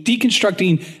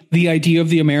deconstructing the idea of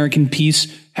the American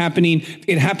peace happening.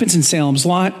 It happens in Salem's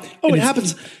Lot. Oh, it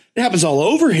happens all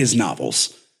over his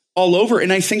novels, all over.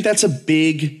 And I think that's a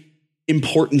big,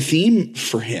 important theme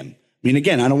for him. I mean,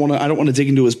 again, I don't want to dig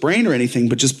into his brain or anything,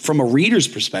 but just from a reader's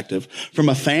perspective, from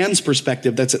a fan's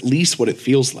perspective, that's at least what it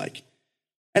feels like.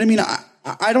 And I mean,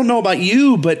 I don't know about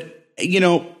you, but, you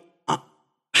know,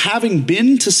 having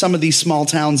been to some of these small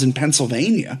towns in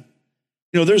Pennsylvania,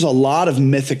 you know, there's a lot of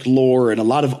mythic lore and a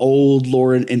lot of old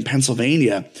lore in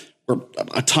Pennsylvania, where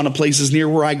a ton of places near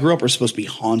where I grew up are supposed to be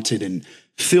haunted and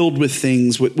filled with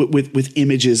things with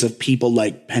images of people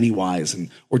like Pennywise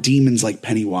or demons like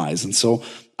Pennywise. And so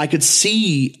I could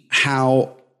see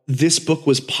how this book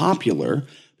was popular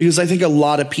because I think a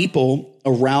lot of people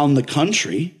around the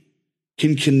country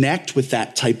can connect with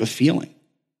that type of feeling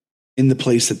in the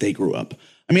place that they grew up.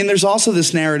 I mean, there's also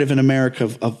this narrative in America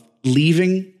of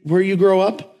leaving where you grow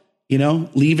up, you know,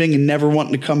 leaving and never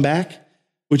wanting to come back,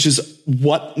 which is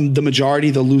what the majority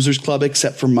of the Losers Club,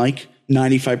 except for Mike,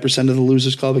 95% of the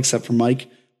Losers Club, except for Mike,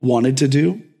 wanted to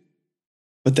do,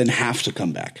 but then have to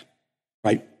come back,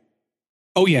 right?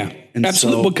 Oh, yeah, and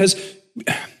absolutely. So, because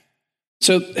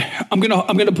So I'm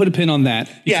gonna put a pin on that.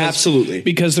 Yeah, absolutely.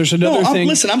 Because there's another thing.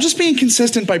 Listen, I'm just being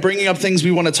consistent by bringing up things we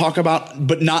want to talk about,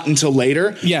 but not until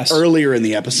later. Yes, earlier in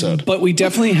the episode. But we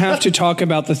definitely have to talk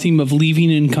about the theme of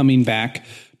leaving and coming back,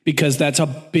 because that's a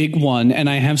big one, and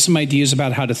I have some ideas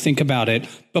about how to think about it.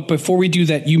 But before we do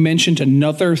that, you mentioned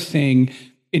another thing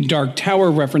in Dark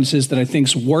Tower references that I think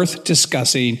is worth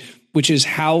discussing, which is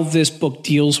how this book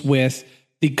deals with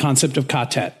the concept of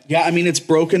Katet. Yeah, I mean, it's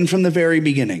broken from the very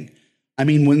beginning. I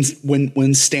mean,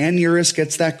 when Stan Uris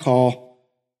gets that call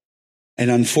and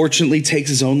unfortunately takes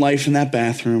his own life in that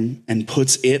bathroom and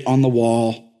puts it on the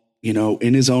wall,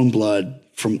 in his own blood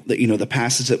from the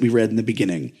passage that we read in the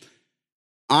beginning,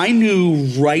 I knew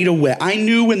right away. I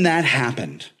knew when that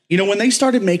happened. When they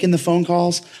started making the phone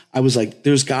calls, I was like,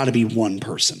 there's got to be one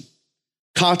person.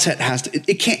 Katet has to.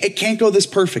 It can't go this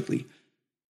perfectly.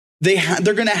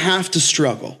 They're going to have to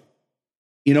struggle.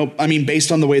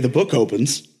 Based on the way the book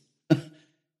opens.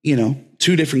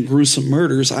 2 different gruesome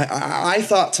murders. I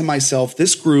thought to myself,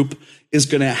 this group is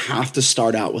going to have to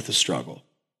start out with a struggle.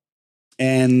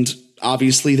 And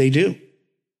obviously they do.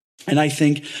 And I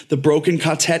think the broken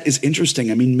Katet is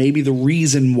interesting. I mean, maybe the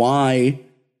reason why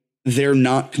they're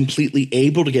not completely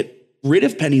able to get rid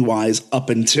of Pennywise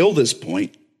up until this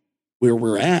point where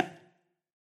we're at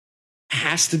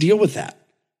has to deal with that.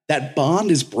 That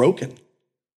bond is broken.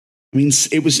 I mean,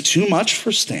 it was too much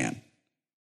for Stan.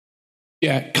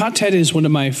 Yeah, Katet is one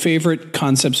of my favorite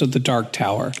concepts of the Dark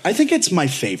Tower. I think it's my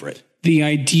favorite. The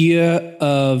idea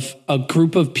of a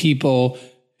group of people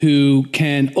who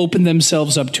can open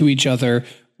themselves up to each other,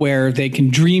 where they can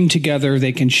dream together,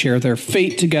 they can share their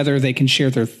fate together, they can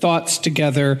share their thoughts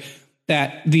together.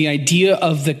 That the idea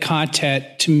of the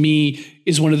Katet, to me,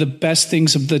 is one of the best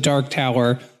things of the Dark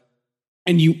Tower.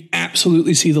 And you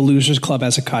absolutely see the Losers Club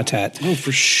as a Katet. Oh,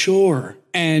 for sure.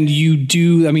 And you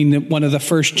do, one of the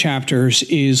first chapters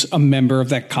is a member of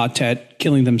that Katet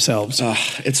killing themselves.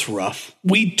 It's rough.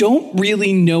 We don't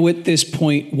really know at this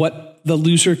point what the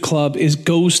Loser Club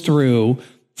goes through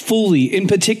fully. In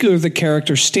particular, the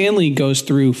character Stanley goes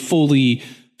through fully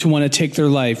to want to take their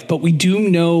life. But we do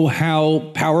know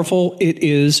how powerful it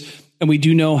is, and we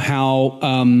do know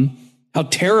how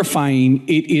terrifying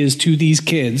it is to these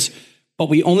kids. But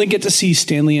we only get to see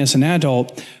Stanley as an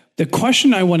adult. The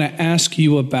question I want to ask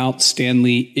you about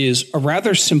Stanley is a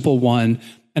rather simple one,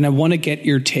 and I want to get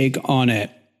your take on it.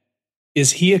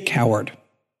 Is he a coward?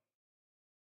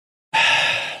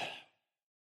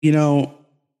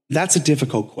 That's a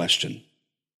difficult question.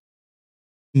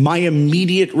 My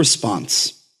immediate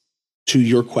response to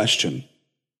your question,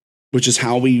 which is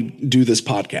how we do this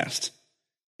podcast,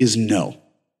 is no.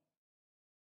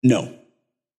 No.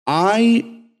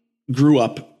 I grew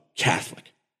up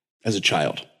Catholic as a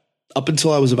child up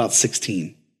until I was about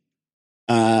 16.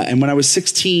 And when I was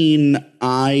 16,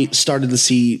 I started to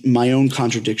see my own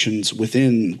contradictions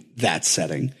within that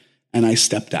setting, and I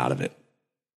stepped out of it.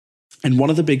 And one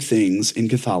of the big things in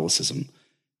Catholicism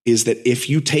is that if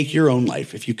you take your own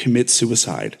life, if you commit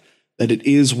suicide, that it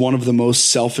is one of the most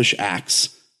selfish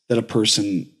acts that a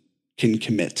person can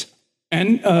commit.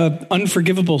 And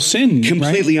unforgivable sin.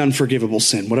 Completely right? Unforgivable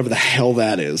sin, whatever the hell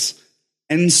that is.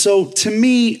 And so to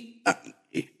me,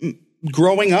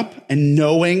 growing up and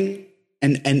knowing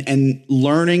and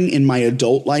learning in my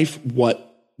adult life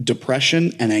what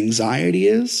depression and anxiety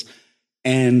is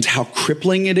and how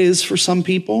crippling it is for some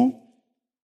people.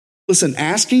 Listen,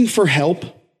 asking for help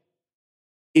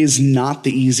is not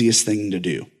the easiest thing to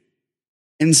do.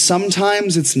 And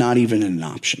sometimes it's not even an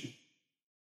option.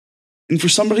 And for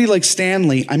somebody like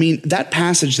Stanley, that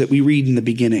passage that we read in the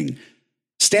beginning,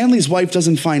 Stanley's wife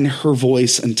doesn't find her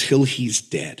voice until he's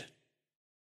dead.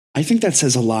 I think that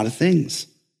says a lot of things.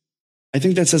 I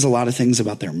think that says a lot of things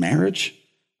about their marriage.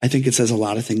 I think it says a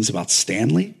lot of things about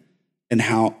Stanley and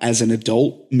how, as an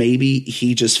adult, maybe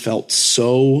he just felt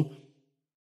so,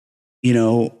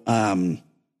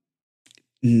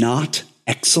 not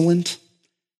excellent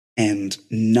and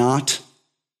not,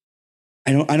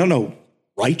 I don't know,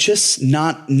 righteous,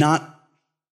 not.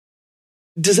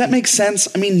 Does that make sense?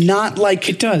 Not like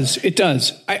it does. It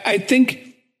does. I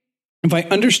think if I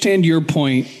understand your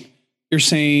point, you're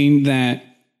saying that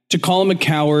to call him a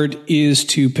coward is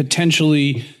to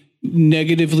potentially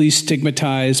negatively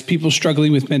stigmatize people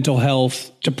struggling with mental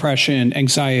health, depression,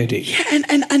 anxiety. Yeah,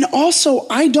 and also,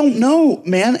 I don't know,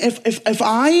 man, if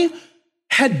I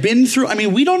had been through,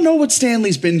 we don't know what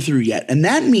Stanley's been through yet. And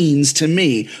that means to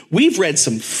me, we've read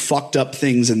some fucked up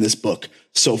things in this book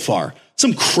so far.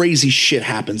 Some crazy shit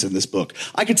happens in this book.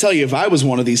 I could tell you, if I was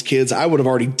one of these kids, I would have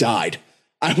already died.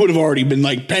 I would have already been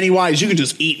like, Pennywise, you can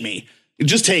just eat me.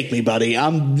 Just take me, buddy.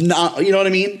 I'm not, you know what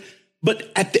I mean?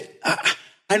 But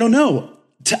I don't know.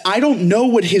 I don't know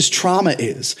what his trauma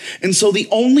is. And so the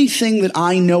only thing that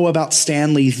I know about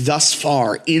Stanley thus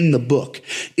far in the book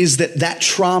is that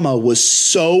trauma was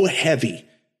so heavy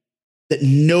that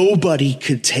nobody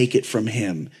could take it from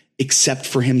him except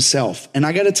for himself. And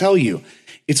I got to tell you,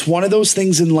 it's one of those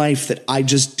things in life that I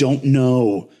just don't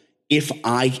know if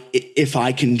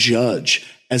I can judge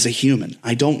as a human.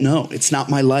 I don't know. It's not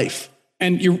my life.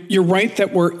 And you're right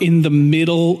that we're in the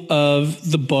middle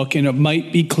of the book and it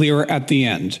might be clearer at the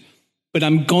end. But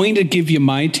I'm going to give you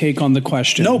my take on the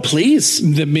question. No,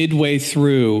 please. The midway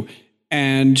through.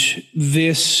 And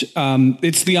this,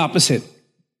 it's the opposite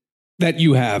that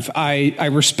you have. I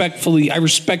respect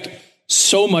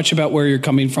so much about where you're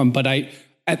coming from, but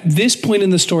at this point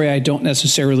in the story, I don't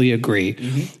necessarily agree.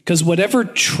 Because whatever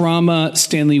trauma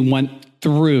Stanley went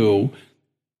through,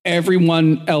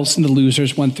 everyone else in the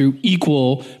Losers went through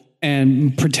equal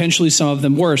and potentially some of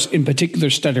them worse, in particular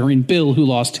Stuttering Bill, who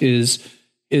lost his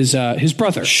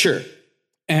brother. Sure.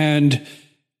 And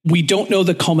we don't know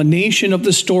the culmination of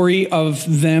the story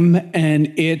of them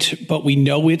and it, but we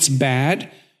know it's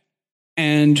bad.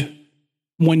 And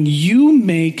when you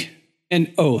make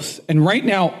an oath, and right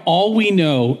now all we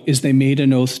know is they made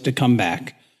an oath to come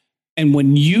back. And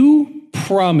when you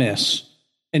promise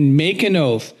and make an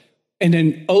oath, and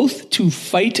an oath to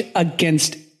fight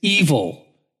against evil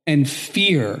and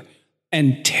fear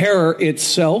and terror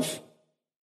itself,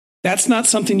 that's not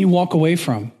something you walk away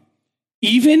from.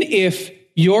 Even if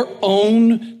your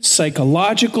own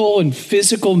psychological and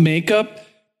physical makeup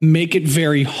make it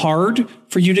very hard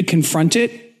for you to confront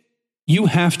it, you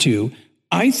have to.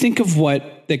 I think of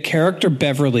what the character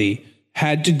Beverly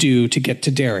had to do to get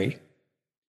to Derry.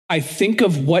 I think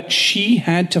of what she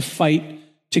had to fight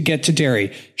to get to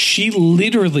Derry. She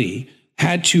literally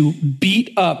had to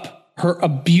beat up her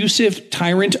abusive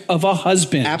tyrant of a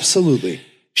husband. Absolutely.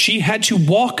 She had to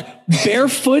walk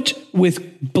barefoot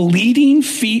with bleeding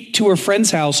feet to her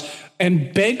friend's house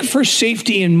and beg for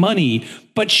safety and money.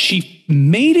 But she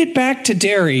made it back to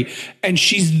Derry, and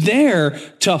she's there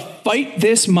to fight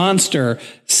this monster.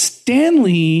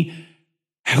 Stanley,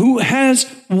 who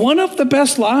has one of the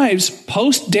best lives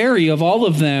post-Derry of all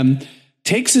of them,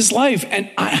 takes his life.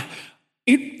 And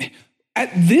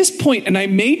at this point, and I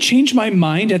may change my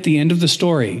mind at the end of the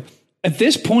story, at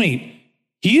this point,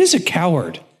 he is a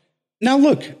coward. Now,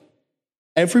 look,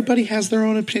 everybody has their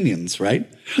own opinions, right?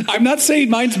 I'm not saying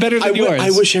mine's better than yours.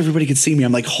 I wish everybody could see me.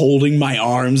 I'm like holding my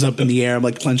arms up in the air. I'm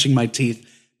like clenching my teeth.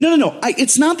 No.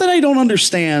 It's not that I don't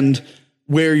understand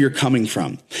where you're coming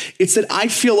from. It's that I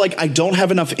feel like I don't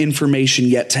have enough information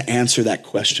yet to answer that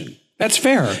question. That's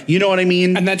fair. You know what I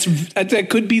mean? And that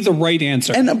could be the right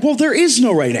answer. And well, there is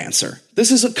no right answer. This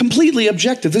is completely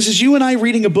objective. This is you and I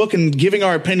reading a book and giving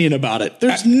our opinion about it.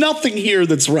 There's nothing here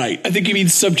that's right. I think you mean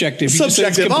subjective.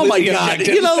 Subjective. Oh my God.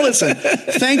 Objective. You know, listen,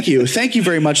 thank you. Thank you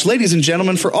very much, ladies and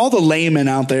gentlemen, for all the laymen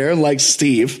out there like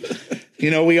Steve. You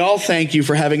know, we all thank you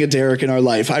for having a Derek in our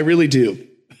life. I really do.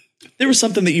 There was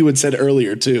something that you had said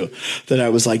earlier too, that I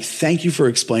was like, thank you for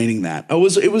explaining that. It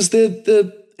was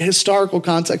the historical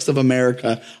context of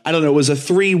America. I don't know. It was a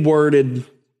 3-worded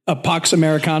a Pax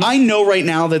Americana. I know right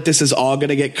now that this is all going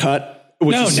to get cut.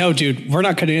 No, dude, we're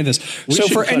not cutting into this. So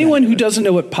for anyone who doesn't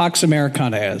know what Pax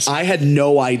Americana is, I had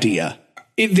no idea.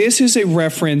 This is a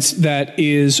reference that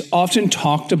is often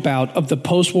talked about of the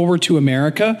post-World War II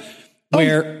America,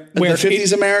 where the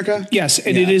 50s America. Yes,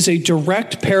 and it is a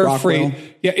direct paraphrase. Rockwell.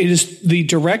 Yeah, it is the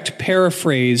direct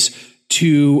paraphrase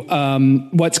to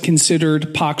what's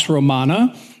considered Pax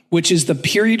Romana, which is the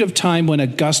period of time when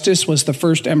Augustus was the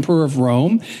first emperor of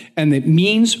Rome, and it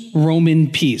means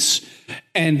Roman peace.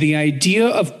 And the idea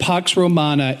of Pax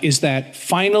Romana is that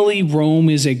finally Rome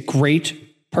is a great,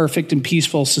 perfect, and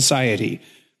peaceful society.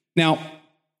 Now,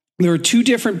 there are 2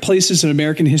 different places in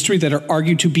American history that are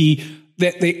argued to be,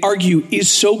 that they argue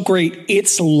is so great,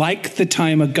 it's like the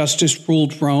time Augustus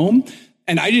ruled Rome.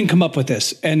 And I didn't come up with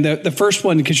this. And the first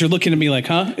one, because you're looking at me like,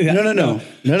 huh? No.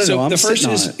 So the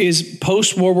first is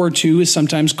post-World War II is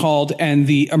sometimes called, and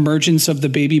the emergence of the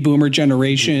baby boomer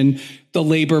generation, the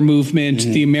labor movement,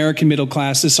 the American middle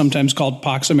class is sometimes called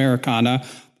Pax Americana.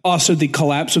 Also, the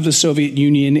collapse of the Soviet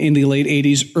Union in the late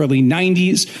 80s, early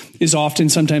 90s is often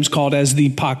sometimes called as the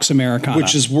Pax Americana.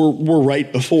 Which is we're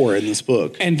right before in this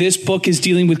book. And this book is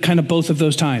dealing with kind of both of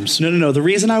those times. No. The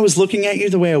reason I was looking at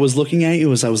you the way I was looking at you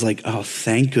was I was like, oh,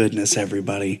 thank goodness,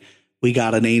 everybody. We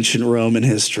got an ancient Roman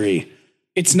history.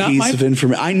 It's not piece of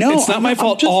information. I know. It's not my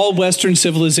fault. All Western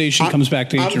civilization comes back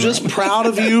to ancient I'm just Rome. proud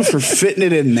of you for fitting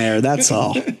it in there. That's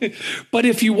all. But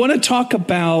if you want to talk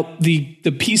about the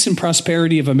peace and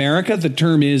prosperity of America, the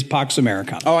term is Pax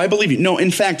Americana. Oh, I believe you. No,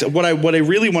 in fact, what I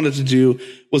really wanted to do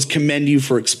was commend you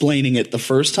for explaining it the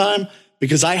first time,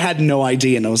 because I had no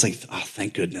idea, and I was like, oh,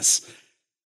 thank goodness.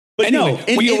 But anyway,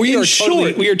 no, we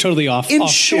are totally off. In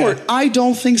short, I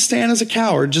don't think Stan is a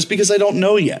coward just because I don't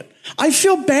know yet. I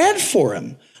feel bad for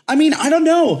him. I mean, I don't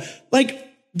know. Like,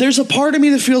 there's a part of me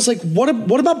that feels like, what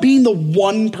about being the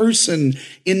one person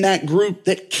in that group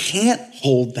that can't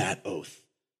hold that oath?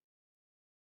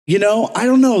 You know, I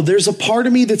don't know. There's a part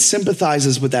of me that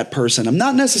sympathizes with that person. I'm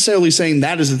not necessarily saying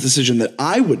that is a decision that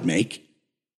I would make,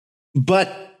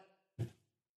 but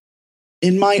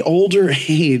in my older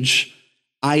age,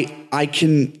 I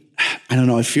don't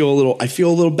know. I feel a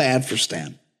little bad for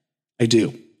Stan. I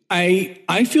do.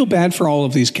 I feel bad for all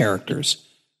of these characters.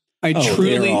 They're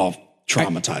all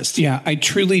traumatized. I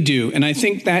truly do. And I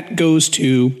think that goes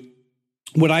to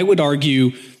what I would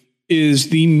argue is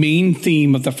the main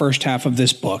theme of the first half of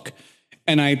this book.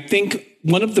 And I think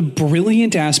one of the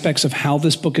brilliant aspects of how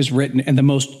this book is written, and the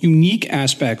most unique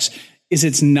aspects, is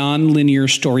its nonlinear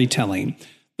storytelling.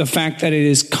 The fact that it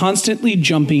is constantly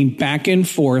jumping back and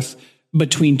forth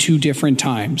between two different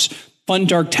times. Fun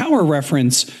Dark Tower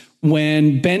reference: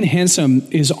 when Ben Handsome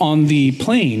is on the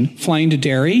plane flying to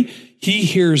Derry, he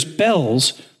hears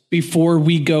bells before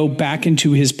we go back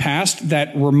into his past.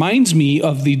 That reminds me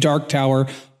of the Dark Tower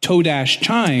Todash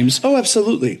chimes. Oh,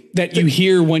 absolutely. That you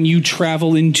hear when you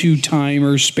travel into time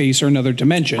or space or another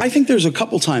dimension. I think there's a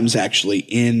couple times actually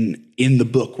in the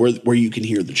book where you can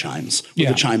hear the chimes, where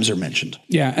the chimes are mentioned.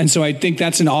 Yeah. And so I think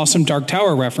that's an awesome Dark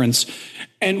Tower reference.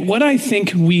 And what I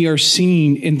think we are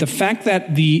seeing in the fact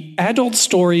that the adult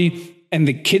story and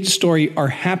the kid story are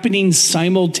happening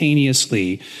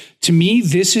simultaneously, to me,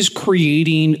 this is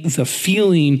creating the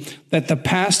feeling that the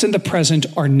past and the present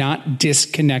are not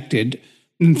disconnected.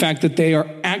 In fact, that they are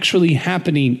actually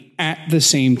happening at the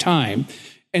same time.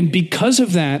 And because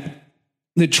of that,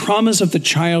 the traumas of the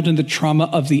child and the trauma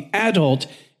of the adult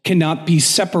cannot be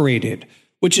separated,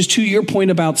 which is to your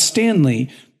point about Stanley.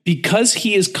 Because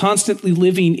he is constantly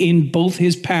living in both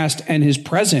his past and his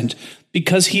present,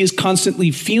 because he is constantly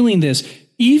feeling this,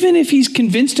 even if he's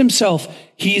convinced himself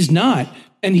he's not,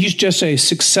 and he's just a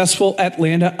successful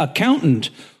Atlanta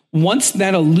accountant, once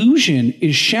that illusion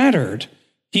is shattered,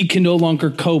 he can no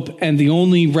longer cope, and the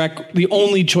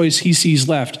only choice he sees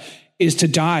left is to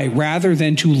die rather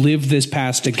than to live this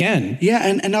past again. Yeah,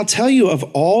 and I'll tell you, of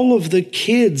all of the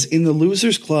kids in the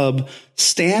Losers Club,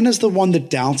 Stan is the one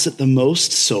that doubts it the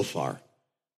most so far.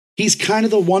 He's kind of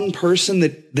the one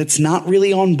person that's not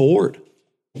really on board.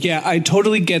 Yeah, I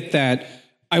totally get that.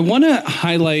 I want to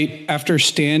highlight, after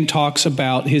Stan talks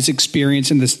about his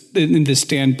experience in the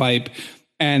standpipe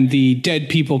and the dead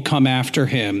people come after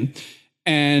him,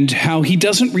 and how he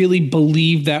doesn't really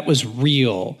believe that was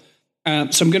real.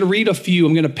 So I'm going to read a few.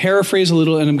 I'm going to paraphrase a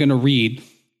little, and I'm going to read.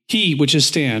 He, which is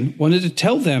Stan, wanted to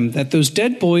tell them that those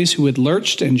dead boys who had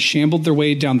lurched and shambled their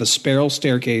way down the spiral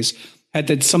staircase had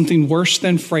done something worse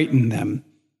than frighten them.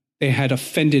 They had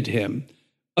offended him.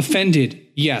 Offended,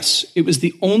 yes, it was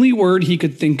the only word he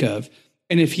could think of.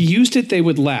 And if he used it, they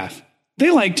would laugh. They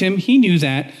liked him, he knew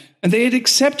that, and they had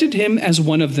accepted him as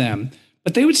one of them.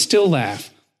 But they would still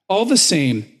laugh. All the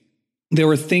same, there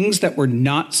were things that were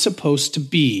not supposed to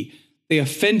be. They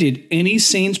offended any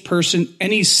sane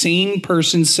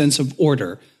person's sense of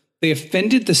order. They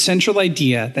offended the central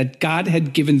idea that God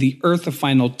had given the earth a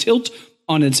final tilt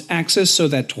on its axis so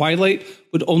that twilight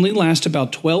would only last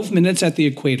about 12 minutes at the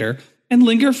equator and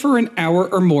linger for an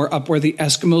hour or more up where the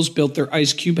Eskimos built their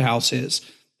ice cube houses.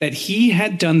 That he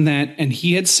had done that, and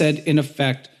he had said, in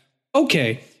effect,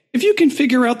 okay, if you can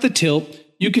figure out the tilt,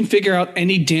 you can figure out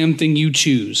any damn thing you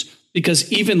choose,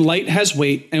 because even light has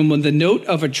weight, and when the note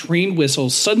of a train whistle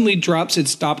suddenly drops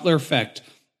its Doppler effect,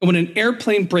 and when an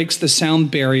airplane breaks the sound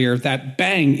barrier, that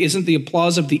bang isn't the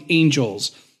applause of the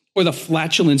angels or the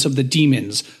flatulence of the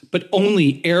demons, but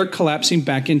only air collapsing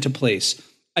back into place.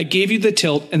 I gave you the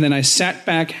tilt, and then I sat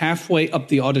back halfway up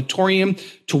the auditorium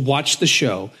to watch the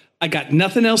show. I got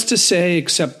nothing else to say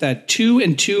except that 2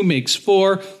 and 2 makes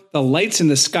 4, the lights in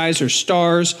the skies are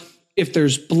stars. If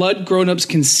there's blood, grown-ups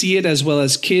can see it as well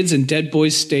as kids, and dead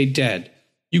boys stay dead.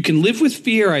 You can live with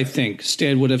fear, I think,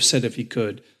 Stan would have said if he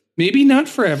could. Maybe not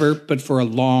forever, but for a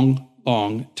long,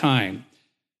 long time.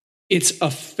 It's a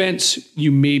fence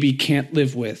you maybe can't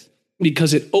live with,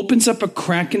 because it opens up a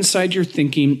crack inside your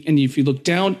thinking, and if you look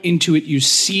down into it, you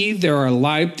see there are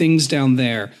alive things down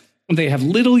there. They have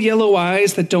little yellow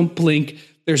eyes that don't blink.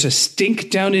 There's a stink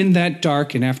down in that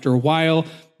dark, and after a while,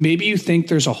 maybe you think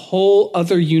there's a whole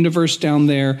other universe down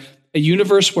there, a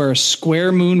universe where a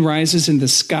square moon rises in the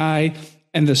sky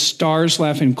and the stars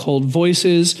laugh in cold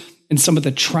voices, and some of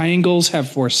the triangles have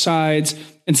 4 sides,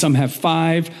 and some have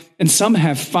 5, and some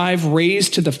have 5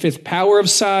 raised to the 5th power of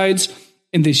sides.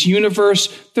 In this universe,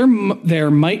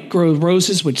 there might grow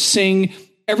roses which sing.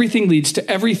 Everything leads to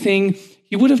everything.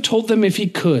 He would have told them if he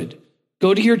could.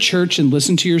 Go to your church and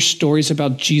listen to your stories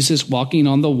about Jesus walking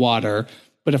on the water.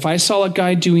 But if I saw a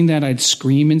guy doing that, I'd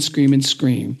scream and scream and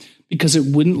scream, because it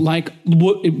wouldn't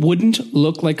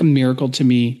look like a miracle to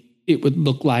me. It would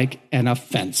look like an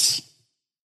offense.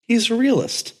 He's a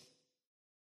realist.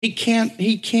 He can't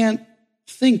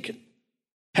think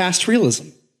past realism.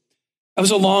 That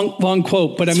was a long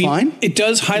quote, but fine. It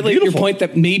does highlight your point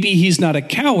that maybe he's not a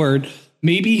coward.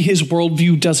 Maybe his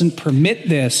worldview doesn't permit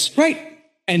this. Right.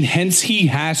 And hence he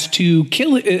has to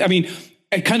kill it. I mean,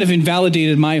 it kind of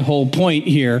invalidated my whole point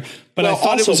here, but I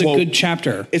thought it was a good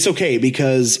chapter. It's okay,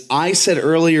 because I said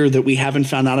earlier that we haven't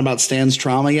found out about Stan's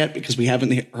trauma yet because we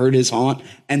haven't heard his haunt,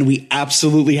 and we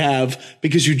absolutely have,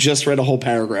 because you just read a whole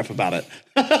paragraph about it.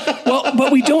 Well,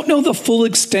 but we don't know the full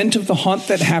extent of the haunt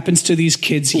that happens to these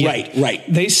kids yet. Right.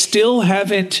 They still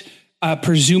haven't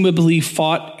presumably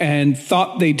fought and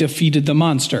thought they defeated the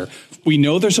monster. We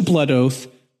know there's a blood oath.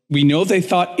 We know they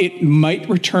thought it might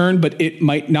return, but it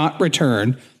might not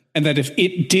return. And that if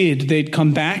it did, they'd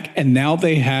come back. And now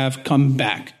they have come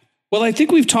back. Well, I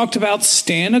think we've talked about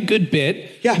Stan a good bit.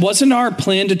 Yeah. It wasn't our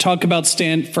plan to talk about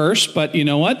Stan first, but you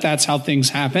know what? That's how things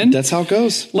happen. That's how it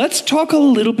goes. Let's talk a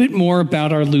little bit more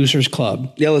about our Losers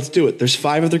Club. Yeah, let's do it. There's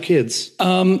 5 other kids.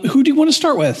 Who do you want to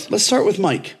start with? Let's start with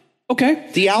Mike. Okay.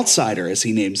 The outsider, as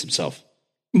he names himself.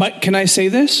 Mike, can I say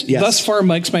this? Yes. Thus far,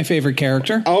 Mike's my favorite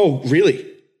character. Oh, really?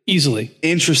 Easily.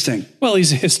 Interesting. Well,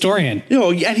 he's a historian.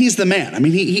 And he's the man. I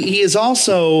mean, he is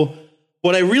also,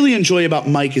 what I really enjoy about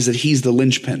Mike is that he's the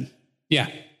linchpin. Yeah.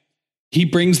 He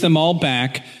brings them all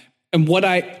back. And what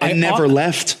I never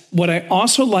left. What I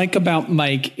also like about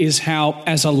Mike is how,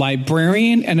 as a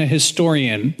librarian and a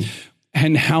historian,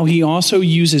 and how he also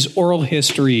uses oral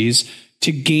histories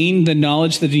to gain the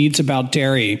knowledge that he needs about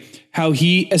Derry, how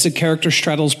he, as a character,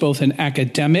 straddles both an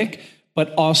academic,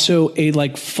 but also a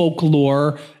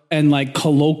folklore and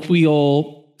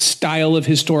colloquial style of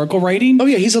historical writing. Oh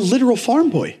yeah, he's a literal farm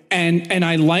boy. And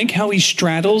I like how he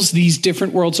straddles these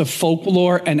different worlds of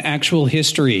folklore and actual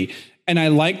history. And I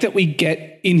like that we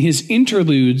get in his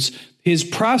interludes his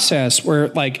process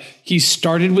where he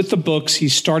started with the books, he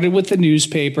started with the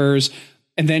newspapers,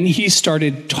 and then he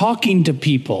started talking to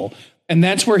people. And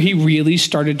that's where he really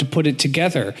started to put it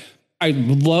together. I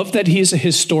love that he's a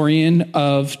historian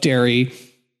of Derry.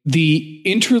 The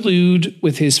interlude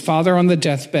with his father on the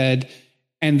deathbed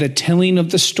and the telling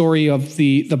of the story of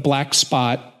the black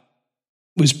spot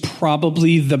was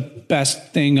probably the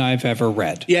best thing I've ever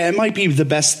read. Yeah, it might be the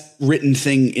best written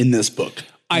thing in this book.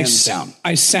 I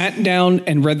sat down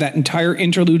and read that entire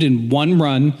interlude in one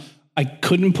run. I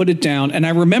couldn't put it down. And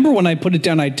I remember when I put it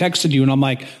down, I texted you and I'm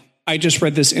like, I just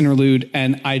read this interlude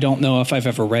and I don't know if I've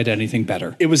ever read anything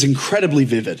better. It was incredibly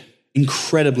vivid.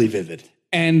 Incredibly vivid.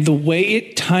 And the way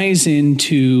it ties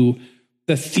into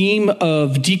the theme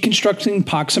of deconstructing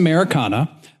Pax Americana,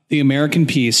 the American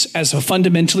piece, as a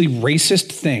fundamentally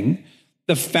racist thing,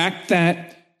 the fact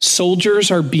that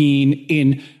soldiers are being,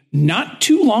 in not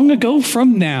too long ago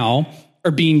from now,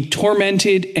 are being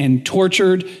tormented and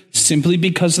tortured simply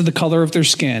because of the color of their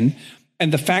skin,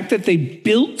 and the fact that they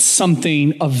built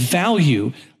something of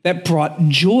value that brought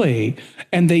joy,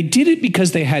 and they did it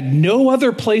because they had no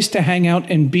other place to hang out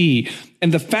and be.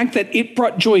 And the fact that it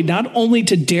brought joy not only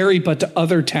to Derry, but to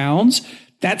other towns,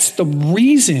 that's the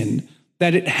reason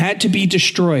that it had to be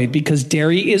destroyed, because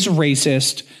Derry is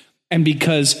racist and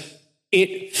because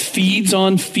it feeds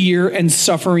on fear and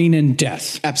suffering and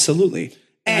death. Absolutely.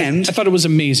 And I thought it was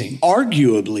amazing.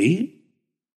 Arguably,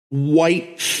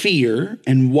 white fear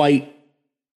and white,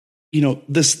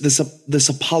 this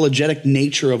apologetic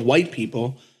nature of white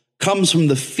people comes from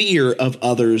the fear of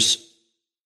others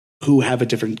who have a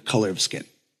different color of skin.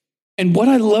 And what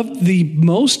I loved the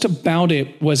most about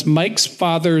it was Mike's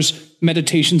father's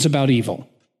meditations about evil.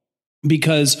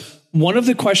 Because one of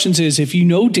the questions is, if you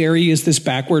know Derry is this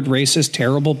backward, racist,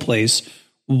 terrible place,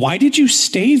 why did you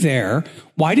stay there?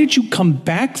 Why did you come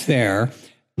back there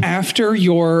after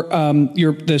your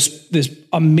this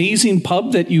amazing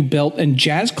pub that you built and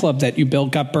jazz club that you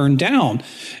built got burned down?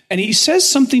 And he says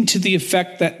something to the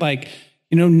effect that,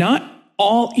 not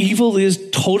all evil is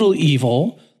total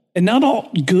evil, and not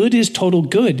all good is total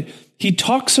good. He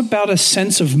talks about a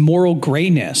sense of moral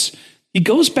grayness, He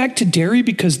goes back to Derry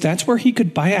because that's where he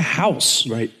could buy a house.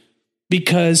 Right.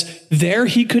 Because there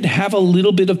he could have a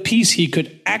little bit of peace. He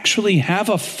could actually have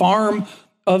a farm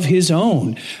of his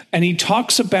own. And he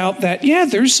talks about that, yeah,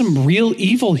 there's some real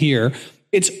evil here.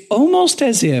 It's almost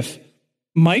as if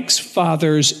Mike's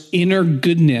father's inner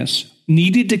goodness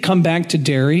needed to come back to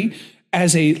Derry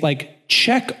as a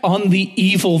check on the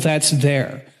evil that's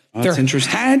there. There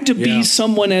had to be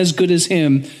someone as good as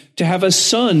him to have a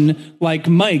son like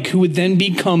Mike, who would then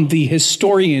become the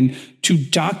historian to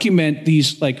document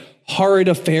these horrid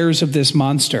affairs of this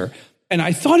monster. And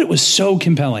I thought it was so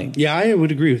compelling. Yeah, I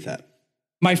would agree with that.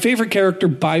 My favorite character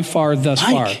by far thus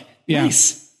far. Yeah,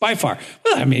 nice. By far.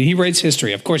 Well, I mean, he writes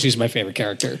history. Of course, he's my favorite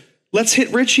character. Let's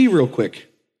hit Richie real quick.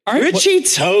 All right, Richie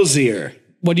Tozier.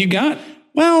 What do you got?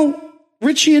 Well,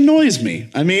 Richie annoys me.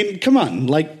 I mean, come on.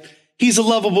 He's a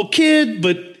lovable kid,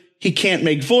 but he can't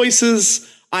make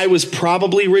voices. I was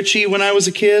probably Richie when I was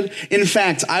a kid. In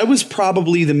fact, I was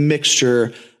probably the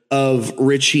mixture of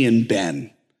Richie and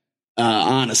Ben,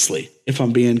 honestly, if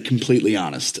I'm being completely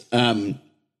honest. I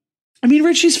mean,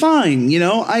 Richie's fine.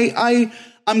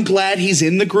 I'm glad he's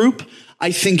in the group.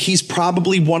 I think he's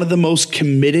probably one of the most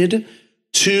committed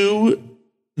to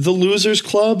the Losers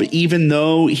Club, even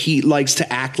though he likes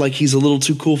to act like he's a little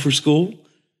too cool for school.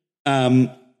 I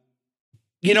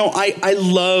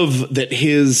love that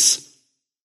his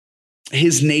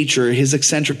nature, his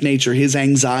eccentric nature, his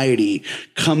anxiety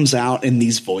comes out in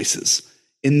these voices,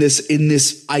 in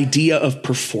this idea of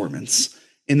performance,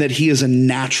 in that he is a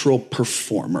natural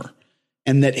performer,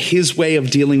 and that his way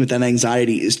of dealing with that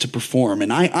anxiety is to perform.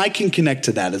 And I can connect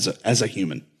to that as a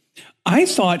human. I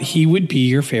thought he would be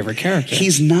your favorite character.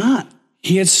 He's not.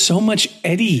 He has so much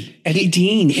Eddie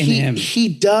Dean in him. He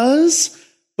does,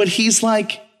 but he's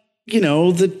the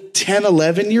 10,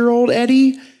 11-year-old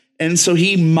Eddie. And so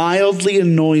he mildly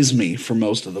annoys me for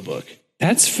most of the book.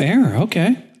 That's fair.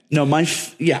 Okay. No,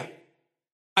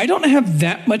 I don't have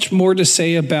that much more to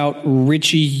say about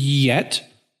Richie yet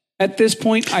at this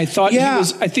point. I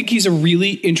think he's a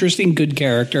really interesting, good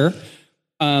character.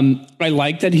 I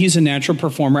like that he's a natural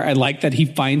performer. I like that he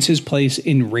finds his place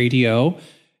in radio.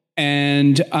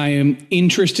 And I am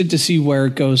interested to see where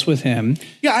it goes with him.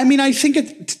 Yeah, I mean, I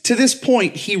think to this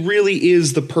point, he really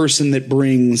is the person that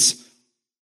brings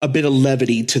a bit of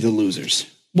levity to the Losers.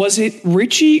 Was it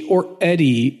Richie or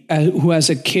Eddie who as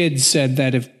a kid said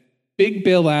that if Big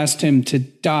Bill asked him to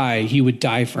die, he would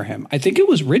die for him? I think it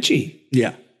was Richie.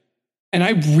 Yeah. And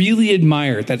I really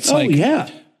admire that. Yeah.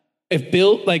 If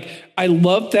Bill, I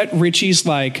love that Richie's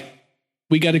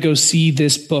we got to go see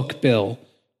this book, Bill.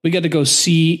 We got to go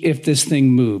see if this thing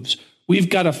moves. We've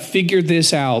got to figure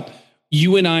this out.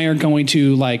 You and I are going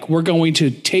to we're going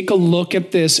to take a look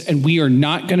at this, and we are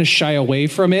not going to shy away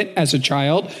from it as a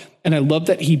child. And I love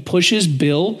that he pushes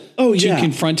Bill to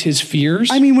confront his fears.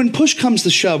 I mean, when push comes to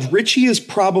shove, Richie is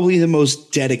probably the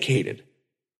most dedicated.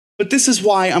 But this is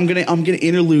why I'm gonna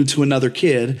interlude to another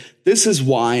kid. This is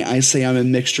why I say I'm a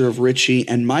mixture of Richie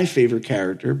and my favorite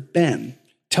character, Ben.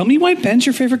 Tell me why Ben's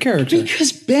your favorite character.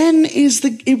 Because Ben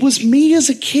it was me as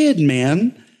a kid,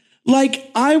 man.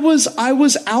 I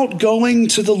was outgoing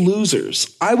to the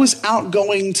losers. I was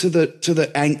outgoing to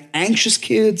the anxious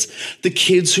kids, the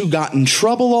kids who got in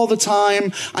trouble all the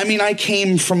time. I mean, I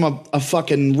came from a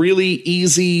fucking really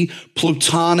easy,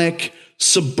 platonic,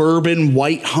 suburban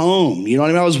white home. You know what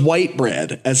I mean? I was white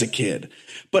bread as a kid.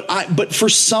 But for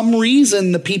some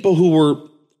reason, the people who were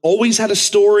always had a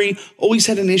story, always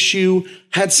had an issue,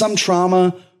 had some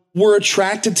trauma, were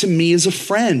attracted to me as a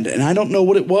friend. And I don't know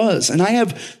what it was. And I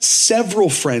have several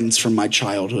friends from my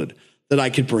childhood that I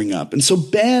could bring up. And so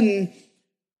Ben,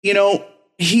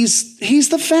 he's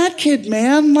the fat kid,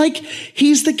 man.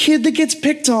 He's the kid that gets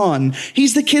picked on.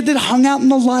 He's the kid that hung out in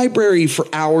the library for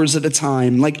hours at a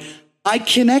time. I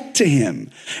connect to him.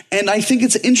 And I think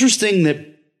it's interesting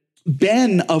that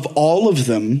Ben, of all of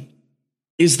them,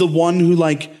 is the one who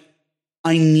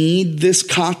I need this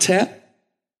quartet,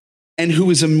 and who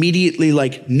is immediately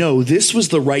no, this was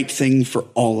the right thing for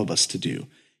all of us to do.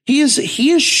 He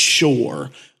is sure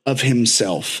of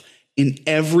himself in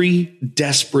every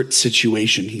desperate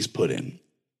situation he's put in.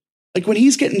 When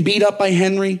he's getting beat up by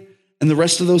Henry and the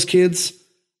rest of those kids,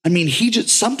 I mean,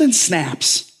 something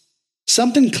snaps,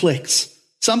 something clicks,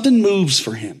 something moves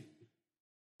for him.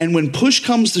 And when push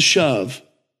comes to shove,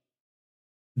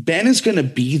 Ben is going to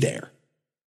be there.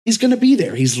 He's going to be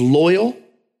there. He's loyal.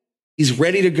 He's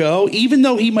ready to go, even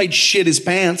though he might shit his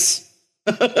pants.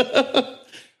 I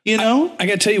got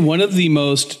to tell you, one of the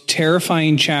most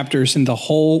terrifying chapters in the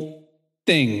whole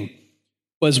thing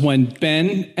was when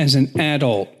Ben, as an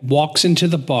adult, walks into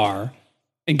the bar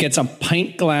and gets a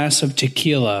pint glass of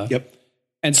tequila. Yep.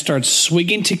 and starts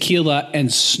swigging tequila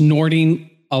and snorting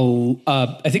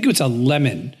I think it was a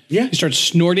lemon. Yeah. He starts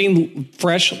snorting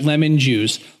fresh lemon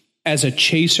juice as a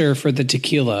chaser for the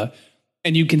tequila.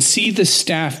 And you can see the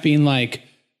staff being like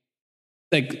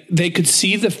they could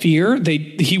see the fear.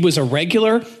 He was a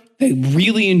regular. They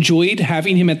really enjoyed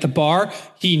having him at the bar.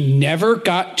 He never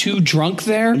got too drunk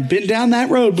there. Been down that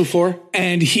road before.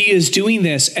 And he is doing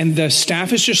this. And the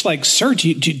staff is just like, sir,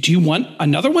 do you want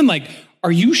another one? Like,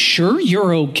 are you sure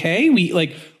you're okay?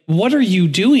 What are you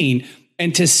doing?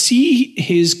 And to see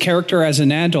his character as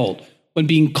an adult, when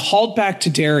being called back to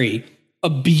Derry,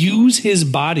 abuse his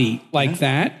body like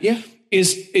that,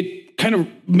 it kind of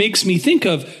makes me think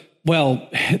of, well,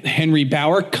 Henry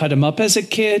Bauer cut him up as a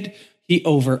kid. He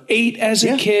overate as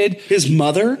a kid. His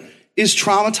mother is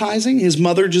traumatizing. His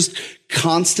mother just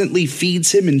constantly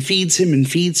feeds him and feeds him and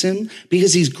feeds him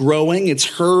because he's growing.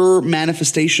 It's her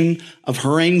manifestation of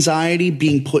her anxiety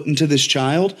being put into this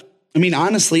child. I mean,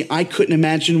 honestly, I couldn't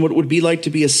imagine what it would be like to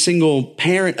be a single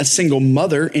parent, a single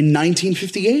mother in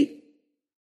 1958.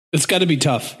 It's got to be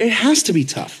tough. It has to be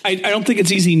tough. I don't think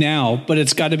it's easy now, but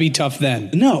it's got to be tough then.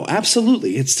 No,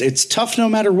 absolutely. It's tough no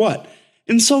matter what.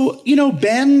 And so,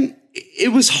 Ben,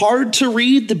 it was hard to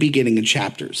read the beginning of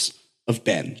chapters of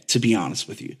Ben, to be honest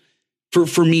with you,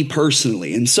 for me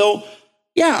personally. And so,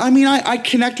 yeah, I mean, I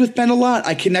connect with Ben a lot.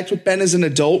 I connect with Ben as an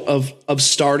adult of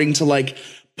starting to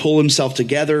pull himself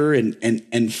together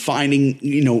and finding,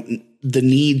 the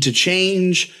need to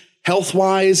change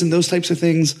health-wise and those types of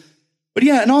things. But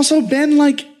yeah, and also Ben,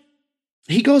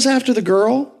 he goes after the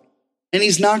girl and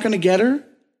he's not going to get her,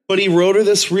 but he wrote her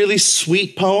this really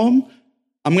sweet poem.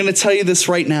 I'm going to tell you this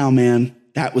right now, man.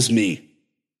 That was me.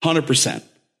 100%.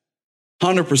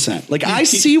 100%. I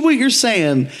see what you're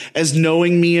saying as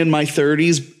knowing me in my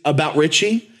 30s about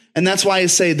Richie. And that's why I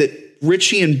say that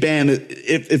Richie and Ben,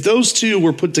 if those two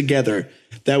were put together,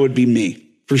 that would be me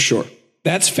for sure.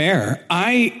 That's fair.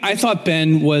 I thought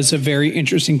Ben was a very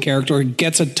interesting character.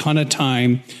 Gets a ton of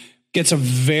time, gets a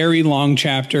very long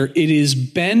chapter. It is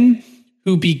Ben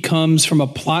who becomes, from a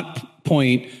plot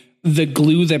point, the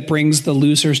glue that brings the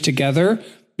losers together,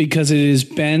 because it is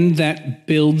Ben that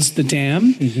builds the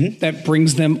dam, that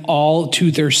brings them all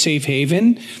to their safe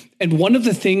haven. And one of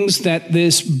the things that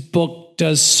this book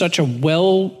does so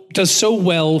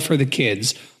well for the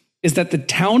kids is that the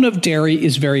town of Derry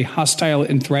is very hostile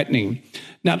and threatening.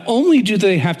 Not only do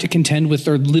they have to contend with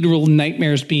their literal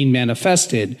nightmares being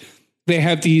manifested, they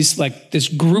have this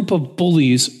group of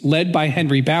bullies led by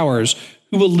Henry Bowers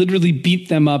who will literally beat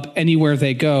them up anywhere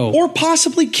they go. Or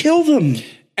possibly kill them.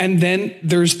 And then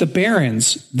there's the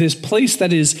Barrens, this place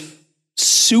that is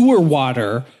sewer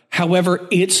water. However,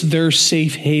 it's their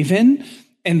safe haven.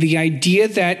 And the idea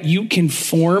that you can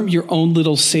form your own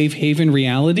little safe haven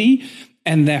reality,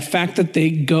 and the fact that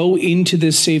they go into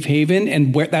this safe haven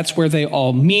and that's where they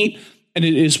all meet. And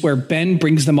it is where Ben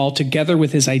brings them all together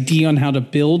with his idea on how to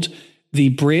build the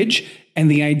bridge and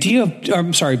the idea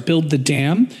of, build the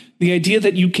dam. The idea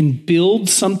that you can build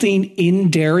something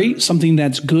in Derry, something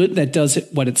that's good, that does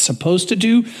what it's supposed to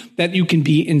do, that you can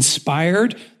be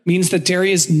inspired, means that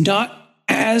Derry is not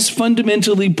as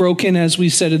fundamentally broken as we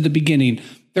said at the beginning.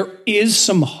 There is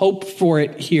some hope for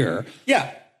it here.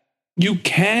 Yeah. You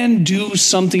can do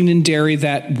something in Derry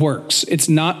that works. It's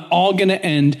not all going to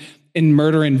end in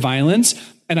murder and violence.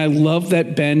 And I love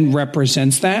that Ben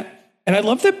represents that. And I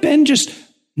love that Ben just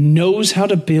knows how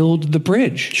to build the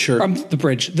bridge. Sure.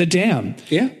 The dam.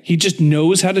 Yeah. He just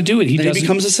knows how to do it. He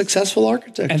becomes a successful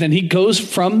architect. And then he goes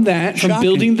from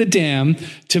building the dam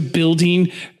to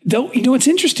building, though, it's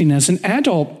interesting, as an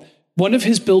adult, one of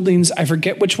his buildings, I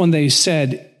forget which one they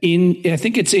said, I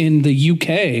think it's in the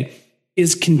UK,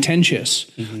 is contentious.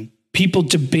 Mm-hmm. People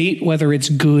debate whether it's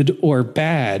good or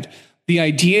bad. The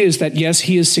idea is that, yes,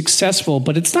 he is successful,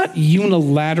 but it's not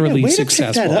unilaterally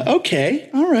successful. To pick that up. Okay.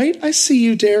 All right. I see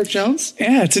you, Derek Jones.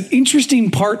 Yeah, it's an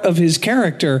interesting part of his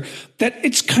character that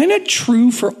it's kind of true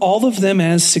for all of them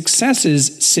as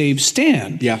successes, save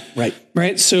Stan. Yeah, right.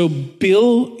 Right. So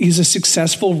Bill is a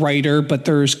successful writer, but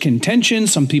there's contention.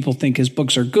 Some people think his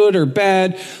books are good or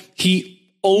bad. He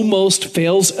almost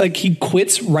fails, he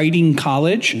quits writing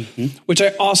college, which I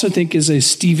also think is a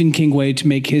Stephen King way to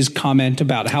make his comment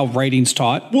about how writing's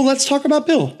taught. Well, let's talk about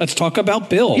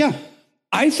Bill. Yeah.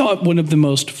 I thought one of the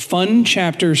most fun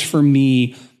chapters for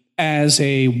me as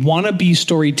a wannabe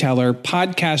storyteller,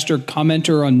 podcaster,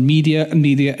 commenter on media and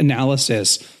media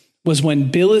analysis was when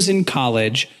Bill is in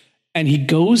college and he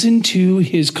goes into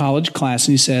his college class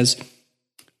and he says,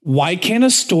 why can't a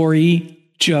story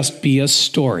just be a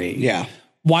story? Yeah.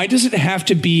 Why does it have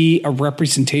to be a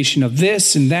representation of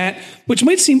this and that? Which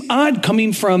might seem odd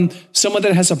coming from someone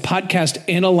that has a podcast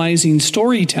analyzing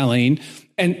storytelling,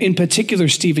 and in particular,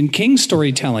 Stephen King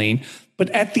storytelling.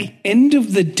 But at the end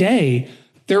of the day,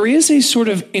 there is a sort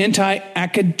of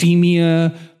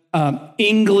anti-academia,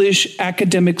 English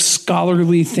academic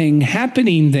scholarly thing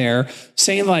happening there,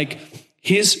 saying like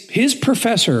his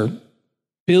professor,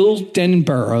 Bill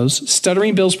Denboroughs,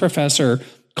 Stuttering Bill's professor,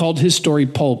 called his story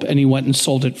pulp, and he went and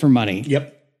sold it for money.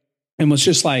 Yep. And was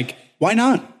just like, why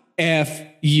not? F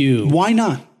you. Why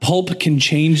not? Pulp can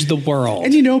change the world.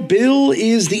 And, you know, Bill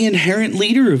is the inherent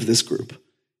leader of this group.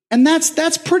 And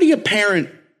that's pretty apparent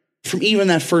from even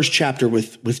that first chapter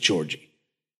with Georgie.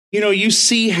 You know, you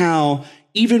see how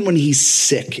even when he's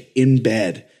sick in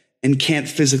bed and can't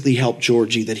physically help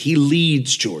Georgie, that he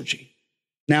leads Georgie.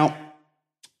 Now,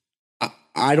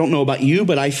 I don't know about you,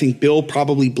 but I think Bill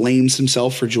probably blames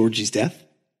himself for Georgie's death.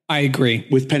 I agree.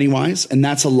 With Pennywise. And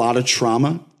that's a lot of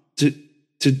trauma to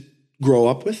grow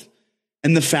up with.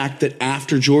 And the fact that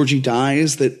after Georgie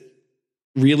dies, that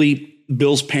really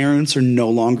Bill's parents are no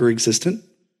longer existent.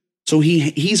 So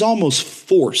he's almost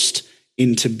forced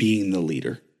into being the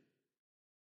leader.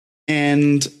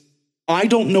 And I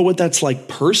don't know what that's like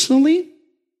personally,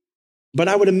 but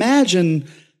I would imagine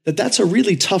that that's a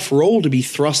really tough role to be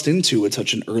thrust into at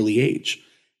such an early age.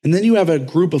 And then you have a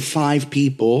group of 5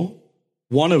 people,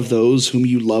 one of those whom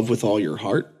you love with all your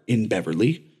heart in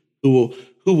Beverly, who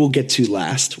we'll get to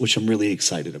last, which I'm really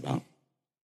excited about.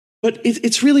 But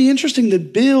it's really interesting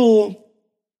that Bill,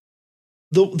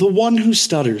 the one who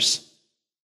stutters,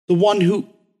 the one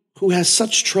who has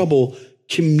such trouble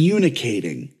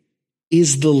communicating,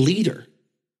 is the leader.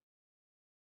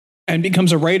 And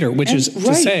becomes a writer, which is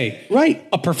to say,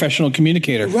 a professional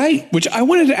communicator. Right. Which I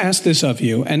wanted to ask this of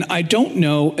you, and I don't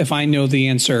know if I know the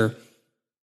answer.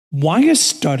 Why a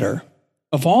stutter?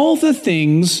 Of all the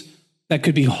things that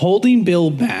could be holding Bill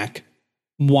back,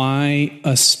 why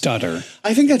a stutter?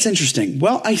 I think that's interesting.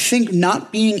 Well, I think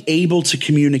not being able to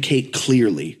communicate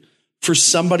clearly for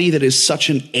somebody that is such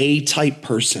an A-type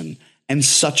person and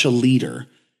such a leader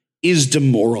is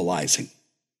demoralizing.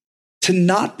 To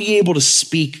not be able to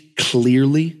speak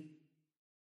clearly,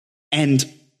 and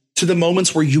to the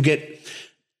moments where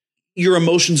your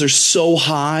emotions are so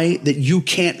high that you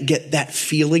can't get that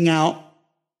feeling out,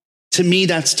 to me,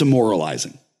 that's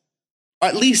demoralizing. Or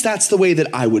at least that's the way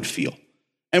that I would feel.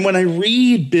 And when I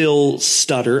read Bill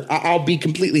stutter, I'll be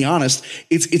completely honest,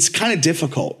 it's kind of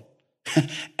difficult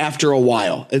after a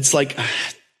while. It's like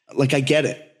I get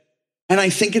it. And I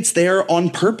think it's there on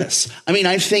purpose. I mean,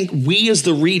 I think we as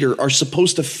the reader are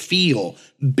supposed to feel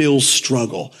Bill's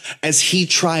struggle as he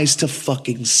tries to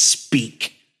fucking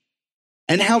speak.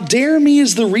 And how dare me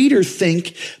as the reader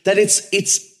think that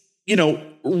it's you know,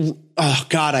 oh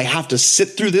God, I have to sit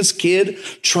through this kid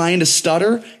trying to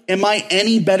stutter. Am I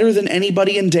any better than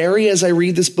anybody in Derry as I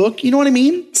read this book? You know what I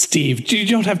mean? Steve, you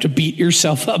don't have to beat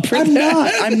yourself up for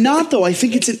that. I'm not though. I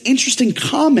think it's an interesting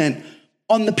comment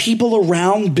on the people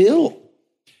around Bill.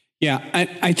 Yeah,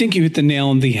 I think you hit the nail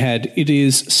on the head. It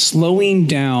is slowing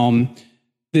down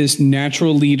this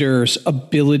natural leader's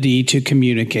ability to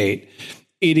communicate.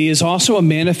 It is also a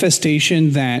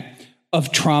manifestation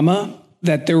of trauma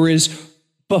that there is,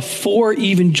 before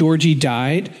even Georgie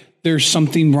died, there's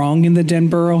something wrong in the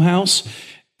Denborough house.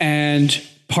 And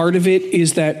part of it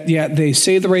is that, yeah, they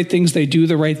say the right things, they do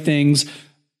the right things,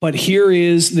 but here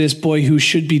is this boy who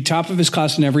should be top of his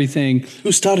class and everything.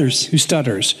 Who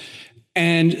stutters.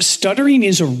 And stuttering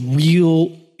is a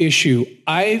real issue.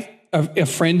 A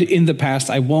friend in the past,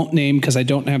 I won't name because I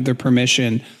don't have their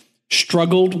permission,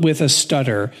 struggled with a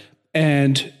stutter.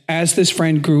 And as this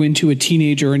friend grew into a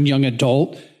teenager and young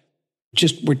adult,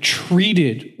 just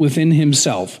retreated within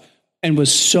himself and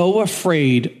was so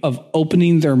afraid of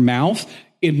opening their mouth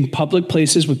in public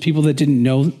places with people that didn't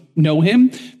know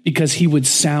him because he would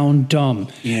sound dumb.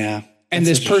 Yeah. And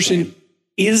this person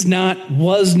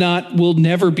will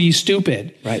never be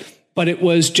stupid. Right. But it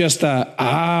was just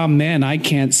I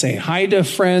can't say hi to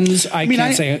friends. I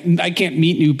can't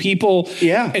meet new people.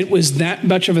 Yeah. It was that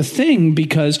much of a thing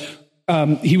because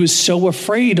he was so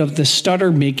afraid of the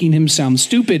stutter making him sound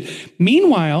stupid.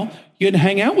 Meanwhile, you'd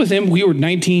hang out with him. We were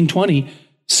 19, 20,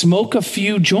 smoke a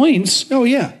few joints. Oh,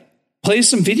 yeah. Play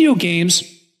some video games.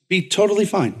 Be totally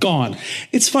fine. Gone.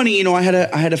 It's funny, you know, I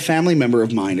had a family member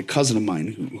of mine, a cousin of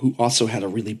mine, who also had a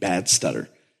really bad stutter.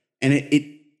 And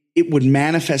it would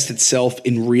manifest itself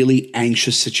in really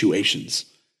anxious situations,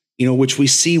 you know, which we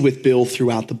see with Bill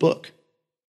throughout the book.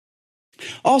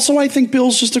 Also, I think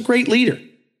Bill's just a great leader.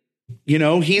 You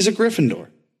know, he's a Gryffindor.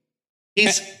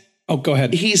 Go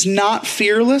ahead. He's not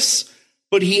fearless,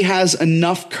 but he has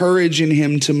enough courage in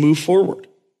him to move forward.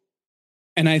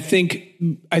 And I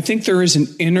think there is an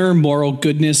inner moral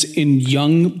goodness in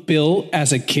young Bill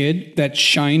as a kid that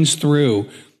shines through.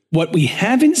 What we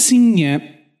haven't seen yet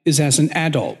is as an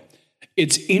adult.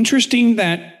 It's interesting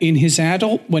that in his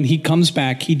adult, when he comes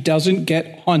back, he doesn't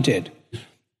get haunted.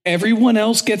 Everyone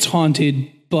else gets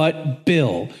haunted but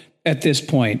Bill at this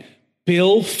point.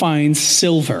 Bill finds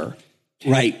Silver.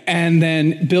 Right. And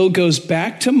then Bill goes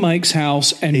back to Mike's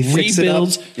house and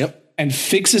rebuilds and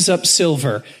fixes up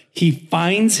Silver. He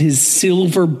finds his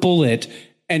silver bullet,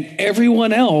 and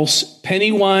everyone else,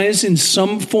 Pennywise in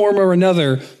some form or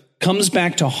another, comes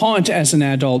back to haunt as an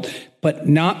adult, but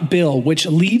not Bill, which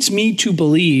leads me to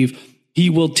believe he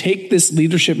will take this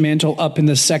leadership mantle up in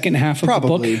the second half of the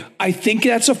book. I think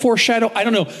that's a foreshadow. I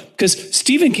don't know, because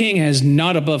Stephen King is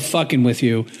not above fucking with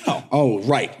you. Oh,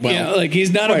 right. Well, yeah, like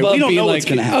he's not above being like,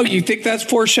 oh, you think that's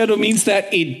foreshadow means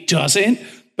that it doesn't?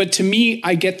 But to me,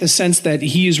 I get the sense that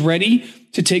he is ready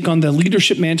to take on the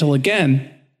leadership mantle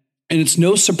again. And it's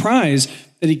no surprise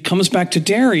that he comes back to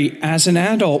Derry as an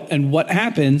adult. And what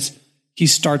happens? He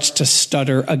starts to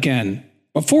stutter again.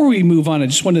 Before we move on, I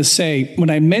just want to say, when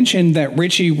I mentioned that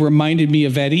Richie reminded me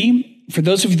of Eddie, for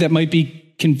those of you that might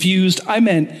be confused, I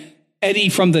meant Eddie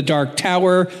from the Dark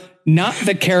Tower, not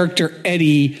the character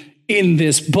Eddie in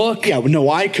this book. Yeah, no,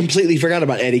 I completely forgot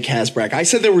about Eddie Kasbrack. I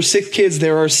said there were 6 kids,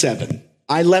 there are 7.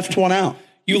 I left one out.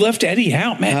 You left Eddie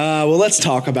out, man. Well, let's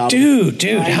talk about it.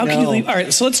 Dude, how can you leave? All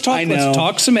right, so let's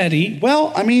talk some Eddie.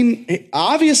 Well, I mean,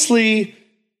 obviously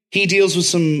he deals with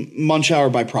some Munchauer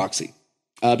by proxy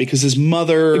because his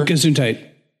mother Gesundheit.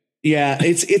 Yeah,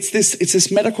 it's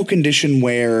this medical condition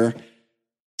where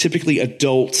typically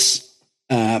adults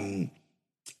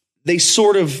they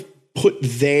sort of put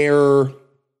their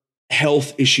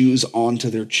health issues onto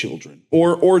their children,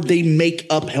 or they make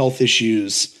up health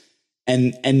issues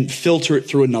and filter it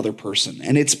through another person.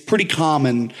 And it's pretty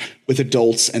common with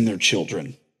adults and their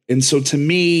children. And so to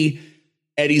me,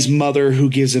 Eddie's mother, who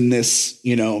gives him this,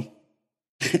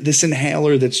 this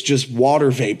inhaler that's just water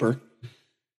vapor,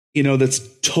 that's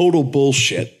total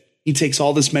bullshit. He takes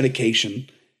all this medication.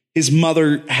 His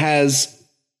mother has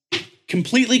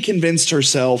completely convinced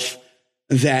herself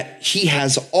that he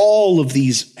has all of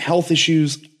these health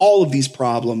issues, all of these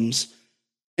problems.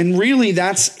 And really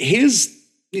that's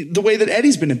the way that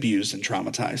Eddie's been abused and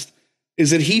traumatized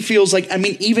is that he feels like,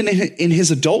 even in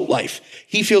his adult life,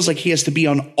 he feels like he has to be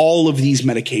on all of these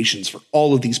medications for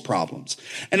all of these problems.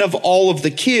 And of all of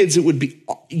the kids,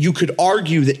 you could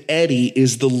argue that Eddie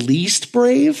is the least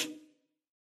brave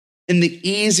and the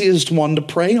easiest one to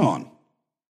prey on.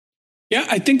 Yeah,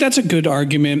 I think that's a good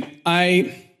argument.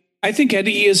 I think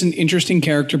Eddie is an interesting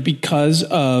character because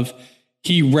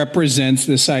he represents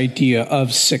this idea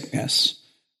of sickness.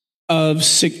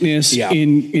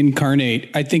 Incarnate.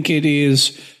 I think it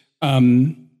is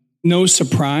no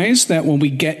surprise that when we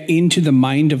get into the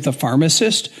mind of the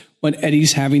pharmacist, when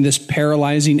Eddie's having this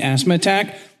paralyzing asthma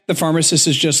attack, the pharmacist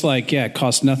is just like, yeah, it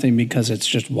costs nothing because it's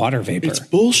just water vapor. It's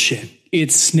bullshit.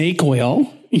 It's snake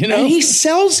oil, And he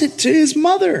sells it to his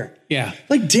mother. Yeah.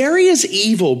 Like Derry is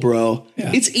evil, bro.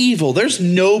 Yeah. It's evil. There's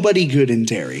nobody good in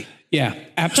Derry. Yeah,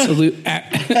 absolutely.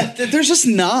 There's just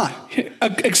not.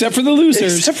 Except for the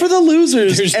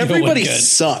losers. Everybody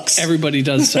sucks. Everybody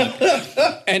does suck.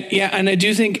 And I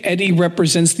do think Eddie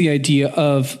represents the idea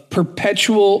of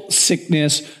perpetual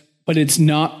sickness, but it's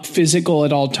not physical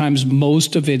at all times.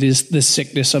 Most of it is the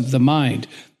sickness of the mind.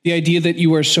 The idea that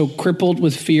you are so crippled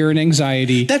with fear and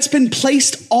anxiety. That's been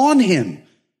placed on him.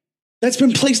 That's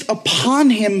been placed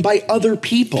upon him by other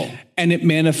people. And it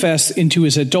manifests into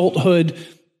his adulthood.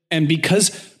 And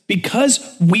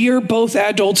because we are both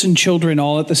adults and children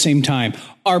all at the same time,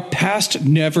 our past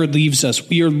never leaves us.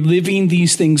 We are living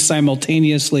these things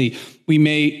simultaneously. We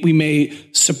may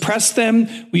suppress them.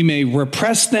 We may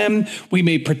repress them. We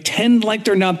may pretend like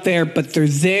they're not there, but they're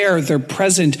there. They're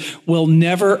present. We'll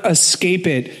never escape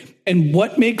it. And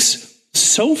what makes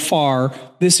so far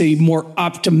this a more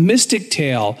optimistic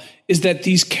tale is that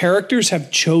these characters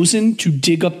have chosen to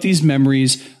dig up these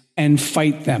memories and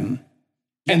fight them.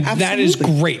 And that is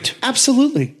great.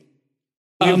 Absolutely.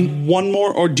 We have one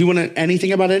more, or do you want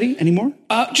anything about Eddie anymore?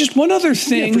 Just one other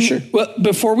thing. Yeah, for sure. Well,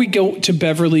 before we go to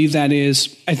Beverly, that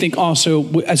is, I think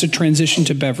also as a transition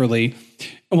to Beverly,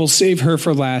 and we'll save her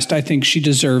for last. I think she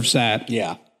deserves that.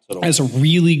 Yeah. As a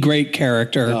really great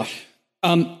character.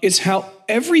 It's how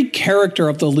every character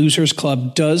of the Losers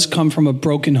Club does come from a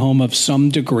broken home of some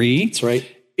degree. That's right.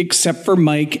 Except for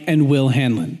Mike and Will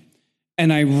Hanlon.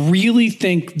 And I really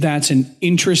think that's an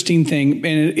interesting thing. And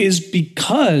it is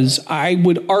because I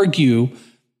would argue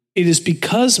it is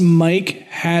because Mike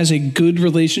has a good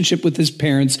relationship with his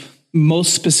parents,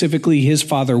 most specifically his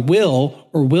father,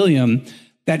 William,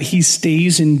 that he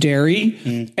stays in Derry.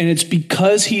 And it's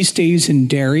because he stays in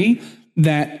Derry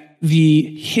that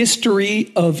the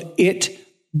history of it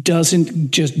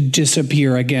doesn't just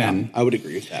disappear again. I would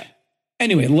agree with that.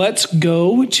 Anyway, let's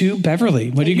go to Beverly.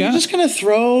 What do you got? You're just going to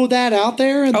throw that out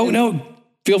there? Oh, no.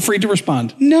 Feel free to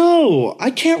respond. No,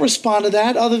 I can't respond to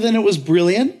that other than it was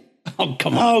brilliant. Oh,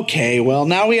 come on. Okay, well,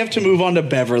 now we have to move on to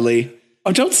Beverly.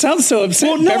 Oh, don't sound so upset.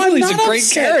 Well, no, Beverly's I'm a not great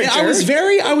upset.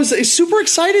 character. I was super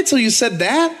excited till you said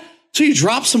that. So you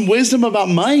dropped some wisdom about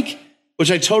Mike,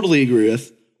 which I totally agree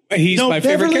with. He's my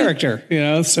favorite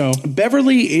character, so.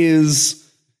 Beverly is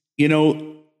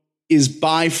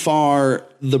by far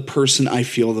the person I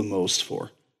feel the most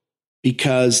for.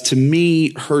 Because to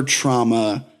me, her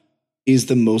trauma is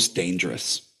the most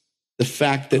dangerous. The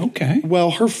fact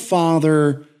that, her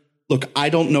father, look, I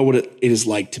don't know what it is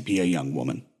like to be a young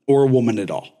woman or a woman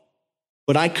at all.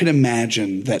 But I could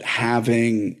imagine that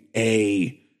having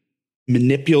a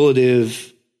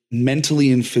manipulative,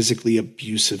 mentally and physically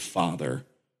abusive father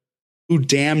who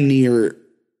damn near,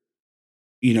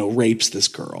 rapes this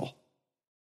girl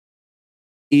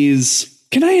is...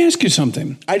 Can I ask you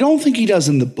something? I don't think he does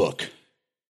in the book.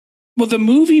 Well, the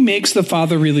movie makes the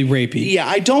father really rapey. Yeah,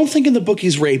 I don't think in the book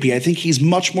he's rapey. I think he's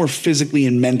much more physically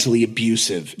and mentally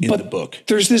abusive in the book.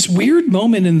 There's this weird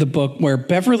moment in the book where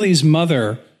Beverly's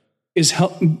mother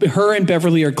her and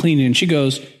Beverly are cleaning, and she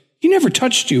goes, "He never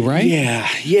touched you, right?" Yeah.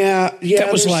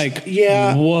 That was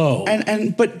whoa.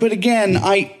 But again,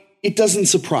 it doesn't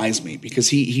surprise me because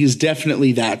he's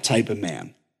definitely that type of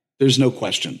man. There's no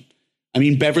question. I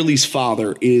mean, Beverly's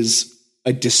father is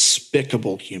a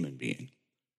despicable human being.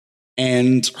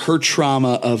 And her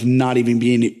trauma of not even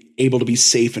being able to be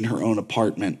safe in her own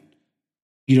apartment.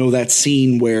 That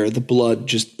scene where the blood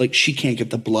she can't get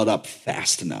the blood up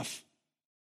fast enough,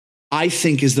 I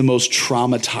think is the most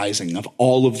traumatizing of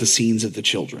all of the scenes of the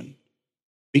children.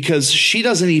 Because she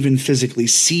doesn't even physically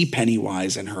see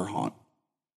Pennywise in her haunt.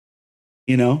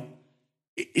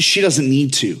 She doesn't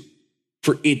need to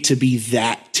for it to be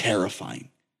that terrifying.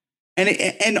 And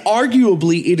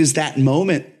arguably it is that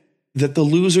moment that the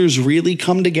losers really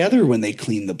come together when they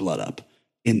clean the blood up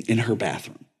in her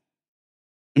bathroom.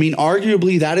 I mean,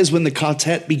 arguably that is when the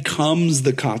quartet becomes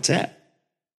the quartet.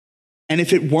 And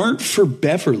if it weren't for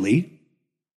Beverly,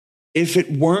 if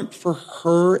it weren't for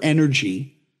her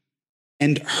energy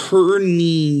and her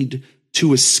need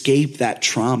to escape that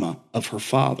trauma of her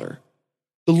father,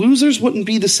 the losers wouldn't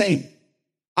be the same.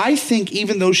 I think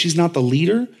even though she's not the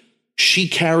leader, she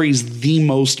carries the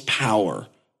most power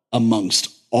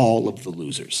amongst all of the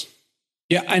losers.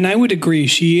 Yeah, and I would agree.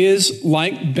 She is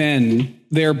like Ben.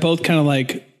 They're both kind of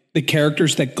like the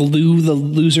characters that glue the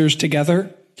losers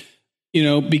together.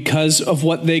 Because of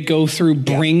what they go through,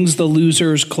 brings the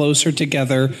losers closer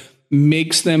together,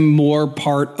 makes them more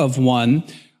part of one.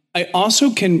 I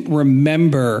also can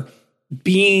remember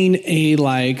being a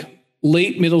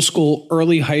late middle school,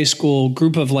 early high school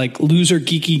group of loser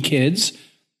geeky kids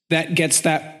that gets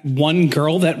that one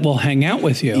girl that will hang out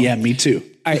with you. Yeah, me too.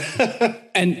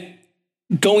 And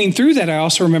going through that, I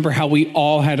also remember how we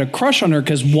all had a crush on her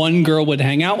because one girl would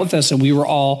hang out with us and we were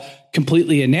all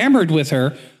completely enamored with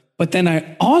her. But then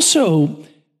I also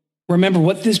remember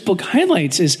what this book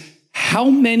highlights is how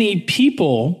many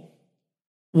people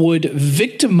would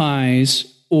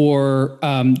victimize or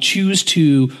choose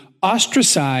to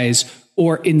ostracize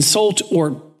or insult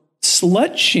or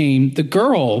slut shame the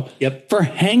girl for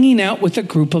hanging out with a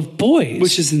group of boys.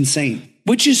 Which is insane.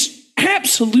 Which is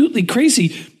absolutely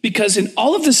crazy because in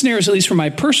all of the scenarios, at least for my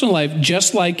personal life,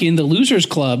 just like in the Losers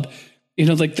Club,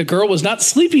 the girl was not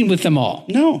sleeping with them all.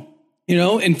 No.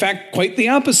 In fact, quite the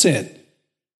opposite.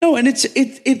 No, and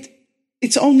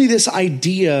it's only this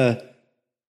idea,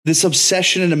 this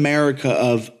obsession in America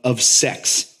of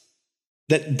sex.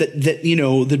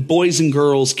 That boys and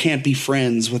girls can't be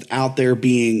friends without there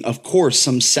being, of course,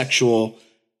 some sexual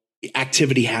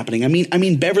activity happening. I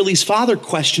mean, Beverly's father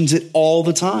questions it all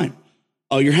the time.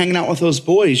 Oh, you're hanging out with those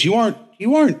boys. You aren't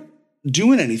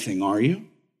doing anything, are you?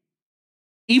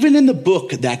 Even in the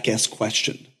book, that gets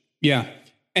questioned. Yeah.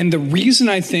 And the reason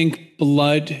I think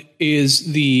blood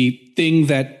is the thing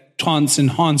that taunts and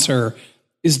haunts her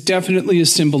is definitely a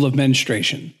symbol of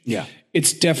menstruation. Yeah.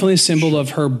 It's definitely a symbol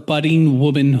of her budding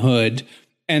womanhood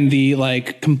and the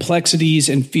complexities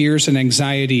and fears and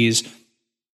anxieties.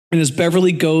 And as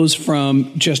Beverly goes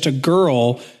from just a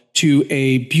girl to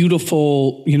a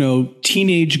beautiful,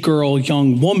 teenage girl,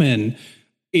 young woman,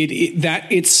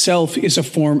 that itself is a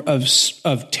form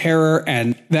of terror,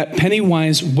 and that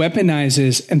Pennywise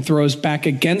weaponizes and throws back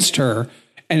against her.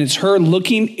 And it's her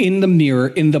looking in the mirror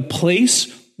in the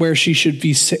place where she should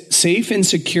be safe and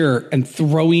secure, and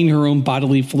throwing her own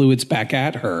bodily fluids back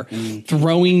at her,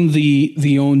 throwing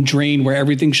the own drain where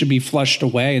everything should be flushed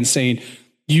away, and saying,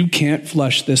 you can't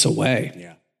flush this away.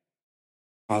 Yeah.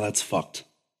 Oh, that's fucked.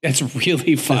 That's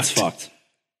really fucked. That's fucked.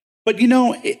 But, you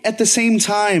know, at the same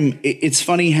time, it's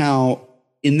funny how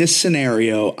in this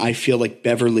scenario, I feel like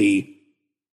Beverly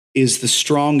is the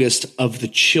strongest of the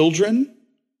children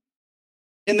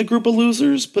in the group of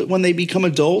losers. But when they become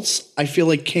adults, I feel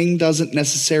like King doesn't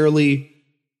necessarily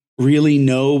really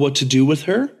know what to do with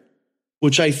her,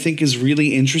 which I think is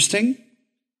really interesting.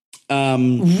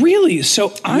 Really?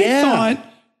 So I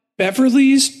thought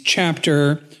Beverly's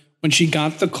chapter, when she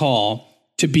got the call,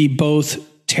 to be both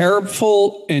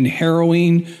terrible and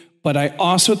harrowing, but I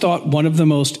also thought one of the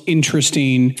most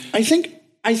interesting. I think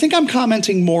I'm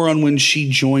commenting more on when she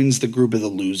joins the group of the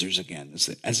losers again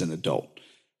as an adult.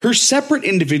 Her separate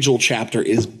individual chapter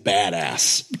is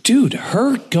badass. Dude,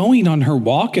 her going on her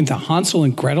walk into Hansel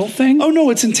and Gretel thing? Oh, no,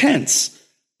 it's intense.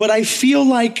 But I feel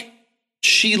like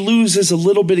she loses a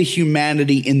little bit of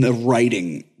humanity in the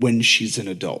writing when she's an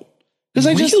adult. Because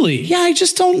I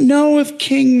just don't know if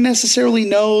King necessarily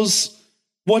knows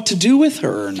what to do with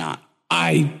her or not.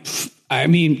 I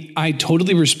mean, I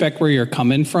totally respect where you're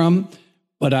coming from,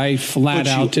 but I flat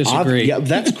out disagree. Yeah,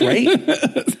 that's great.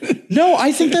 No,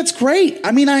 I think that's great.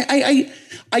 I mean, I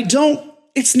don't,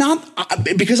 it's not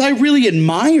because I really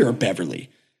admire Beverly,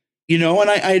 you know, and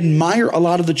I admire a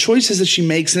lot of the choices that she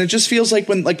makes. And it just feels like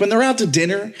when they're out to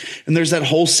dinner and there's that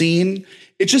whole scene,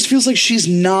 it just feels like she's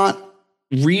not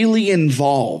really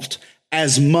involved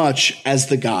as much as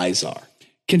the guys are.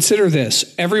 Consider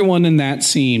this. Everyone in that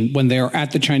scene, when they're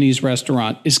at the Chinese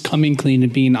restaurant, is coming clean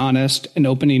and being honest and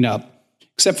opening up,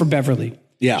 except for Beverly.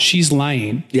 Yeah. She's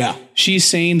lying. Yeah. She's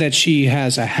saying that she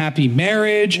has a happy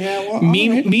marriage. Yeah, well,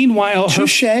 Meanwhile,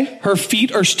 her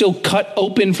feet are still cut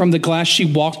open from the glass she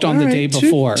walked on the day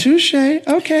before. Touche.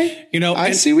 Okay. You know,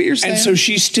 I see what you're saying. And so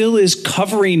she still is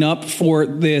covering up for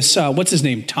this, what's his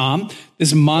name? Tom?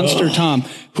 This monster Tom,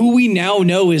 who we now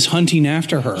know is hunting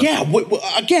after her. Yeah.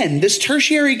 Again, this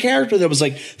tertiary character that was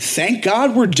like, thank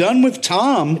God we're done with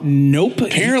Tom. Nope.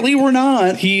 Apparently we're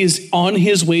not. He is on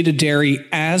his way to Derry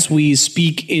as we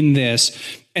speak in this.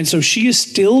 And so she is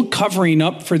still covering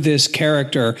up for this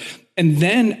character. And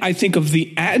then I think of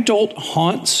the adult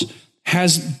haunts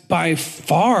has by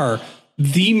far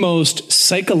the most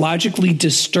psychologically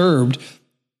disturbed.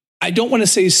 I don't want to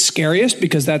say scariest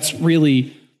because that's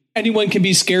really... anyone can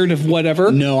be scared of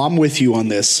whatever. No, I'm with you on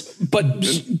this. But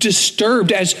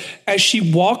disturbed as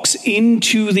she walks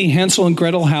into the Hansel and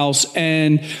Gretel house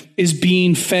and is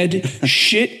being fed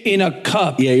shit in a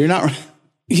cup. Yeah, you're not...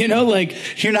 You know, like...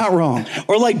 You're not wrong.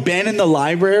 Or like Ben in the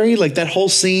library, like that whole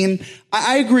scene.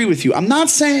 I agree with you. I'm not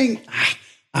saying...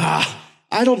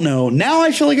 I don't know. Now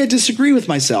I feel like I disagree with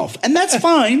myself. And that's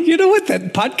fine. You know what?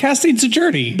 That podcasting's a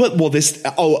journey. But, well,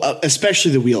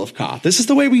 especially the Wheel of Ka. This is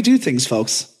the way we do things,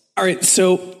 folks. All right,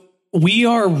 so we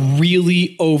are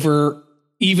really over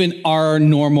even our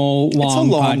normal long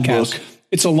podcast. Book.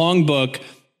 It's a long book.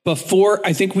 Before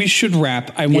I think we should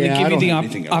wrap, I want to give you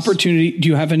the opportunity. Do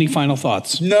you have any final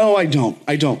thoughts? No, I don't.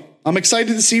 I'm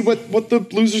excited to see what the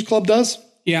Losers Club does.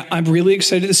 Yeah, I'm really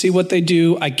excited to see what they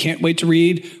do. I can't wait to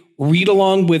read. Read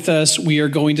along with us. We are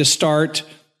going to start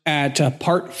at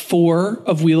part 4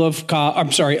 of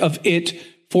of It.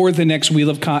 For the next Wheel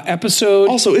of Ka episode.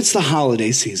 Also, it's the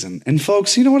holiday season. And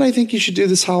folks, you know what I think you should do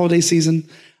this holiday season?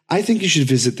 I think you should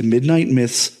visit the Midnight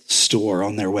Myths store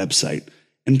on their website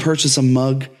and purchase a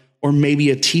mug or maybe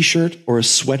a t-shirt or a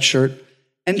sweatshirt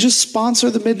and just sponsor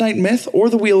the Midnight Myth or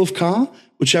the Wheel of Ka,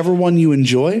 whichever one you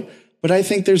enjoy. But I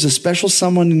think there's a special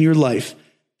someone in your life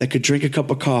that could drink a cup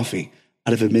of coffee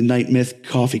out of a Midnight Myth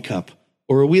coffee cup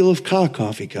or a Wheel of Ka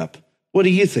coffee cup. What do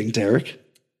you think, Derek?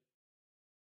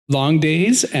 Long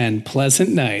days and pleasant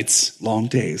nights. Long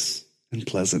days and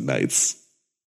pleasant nights.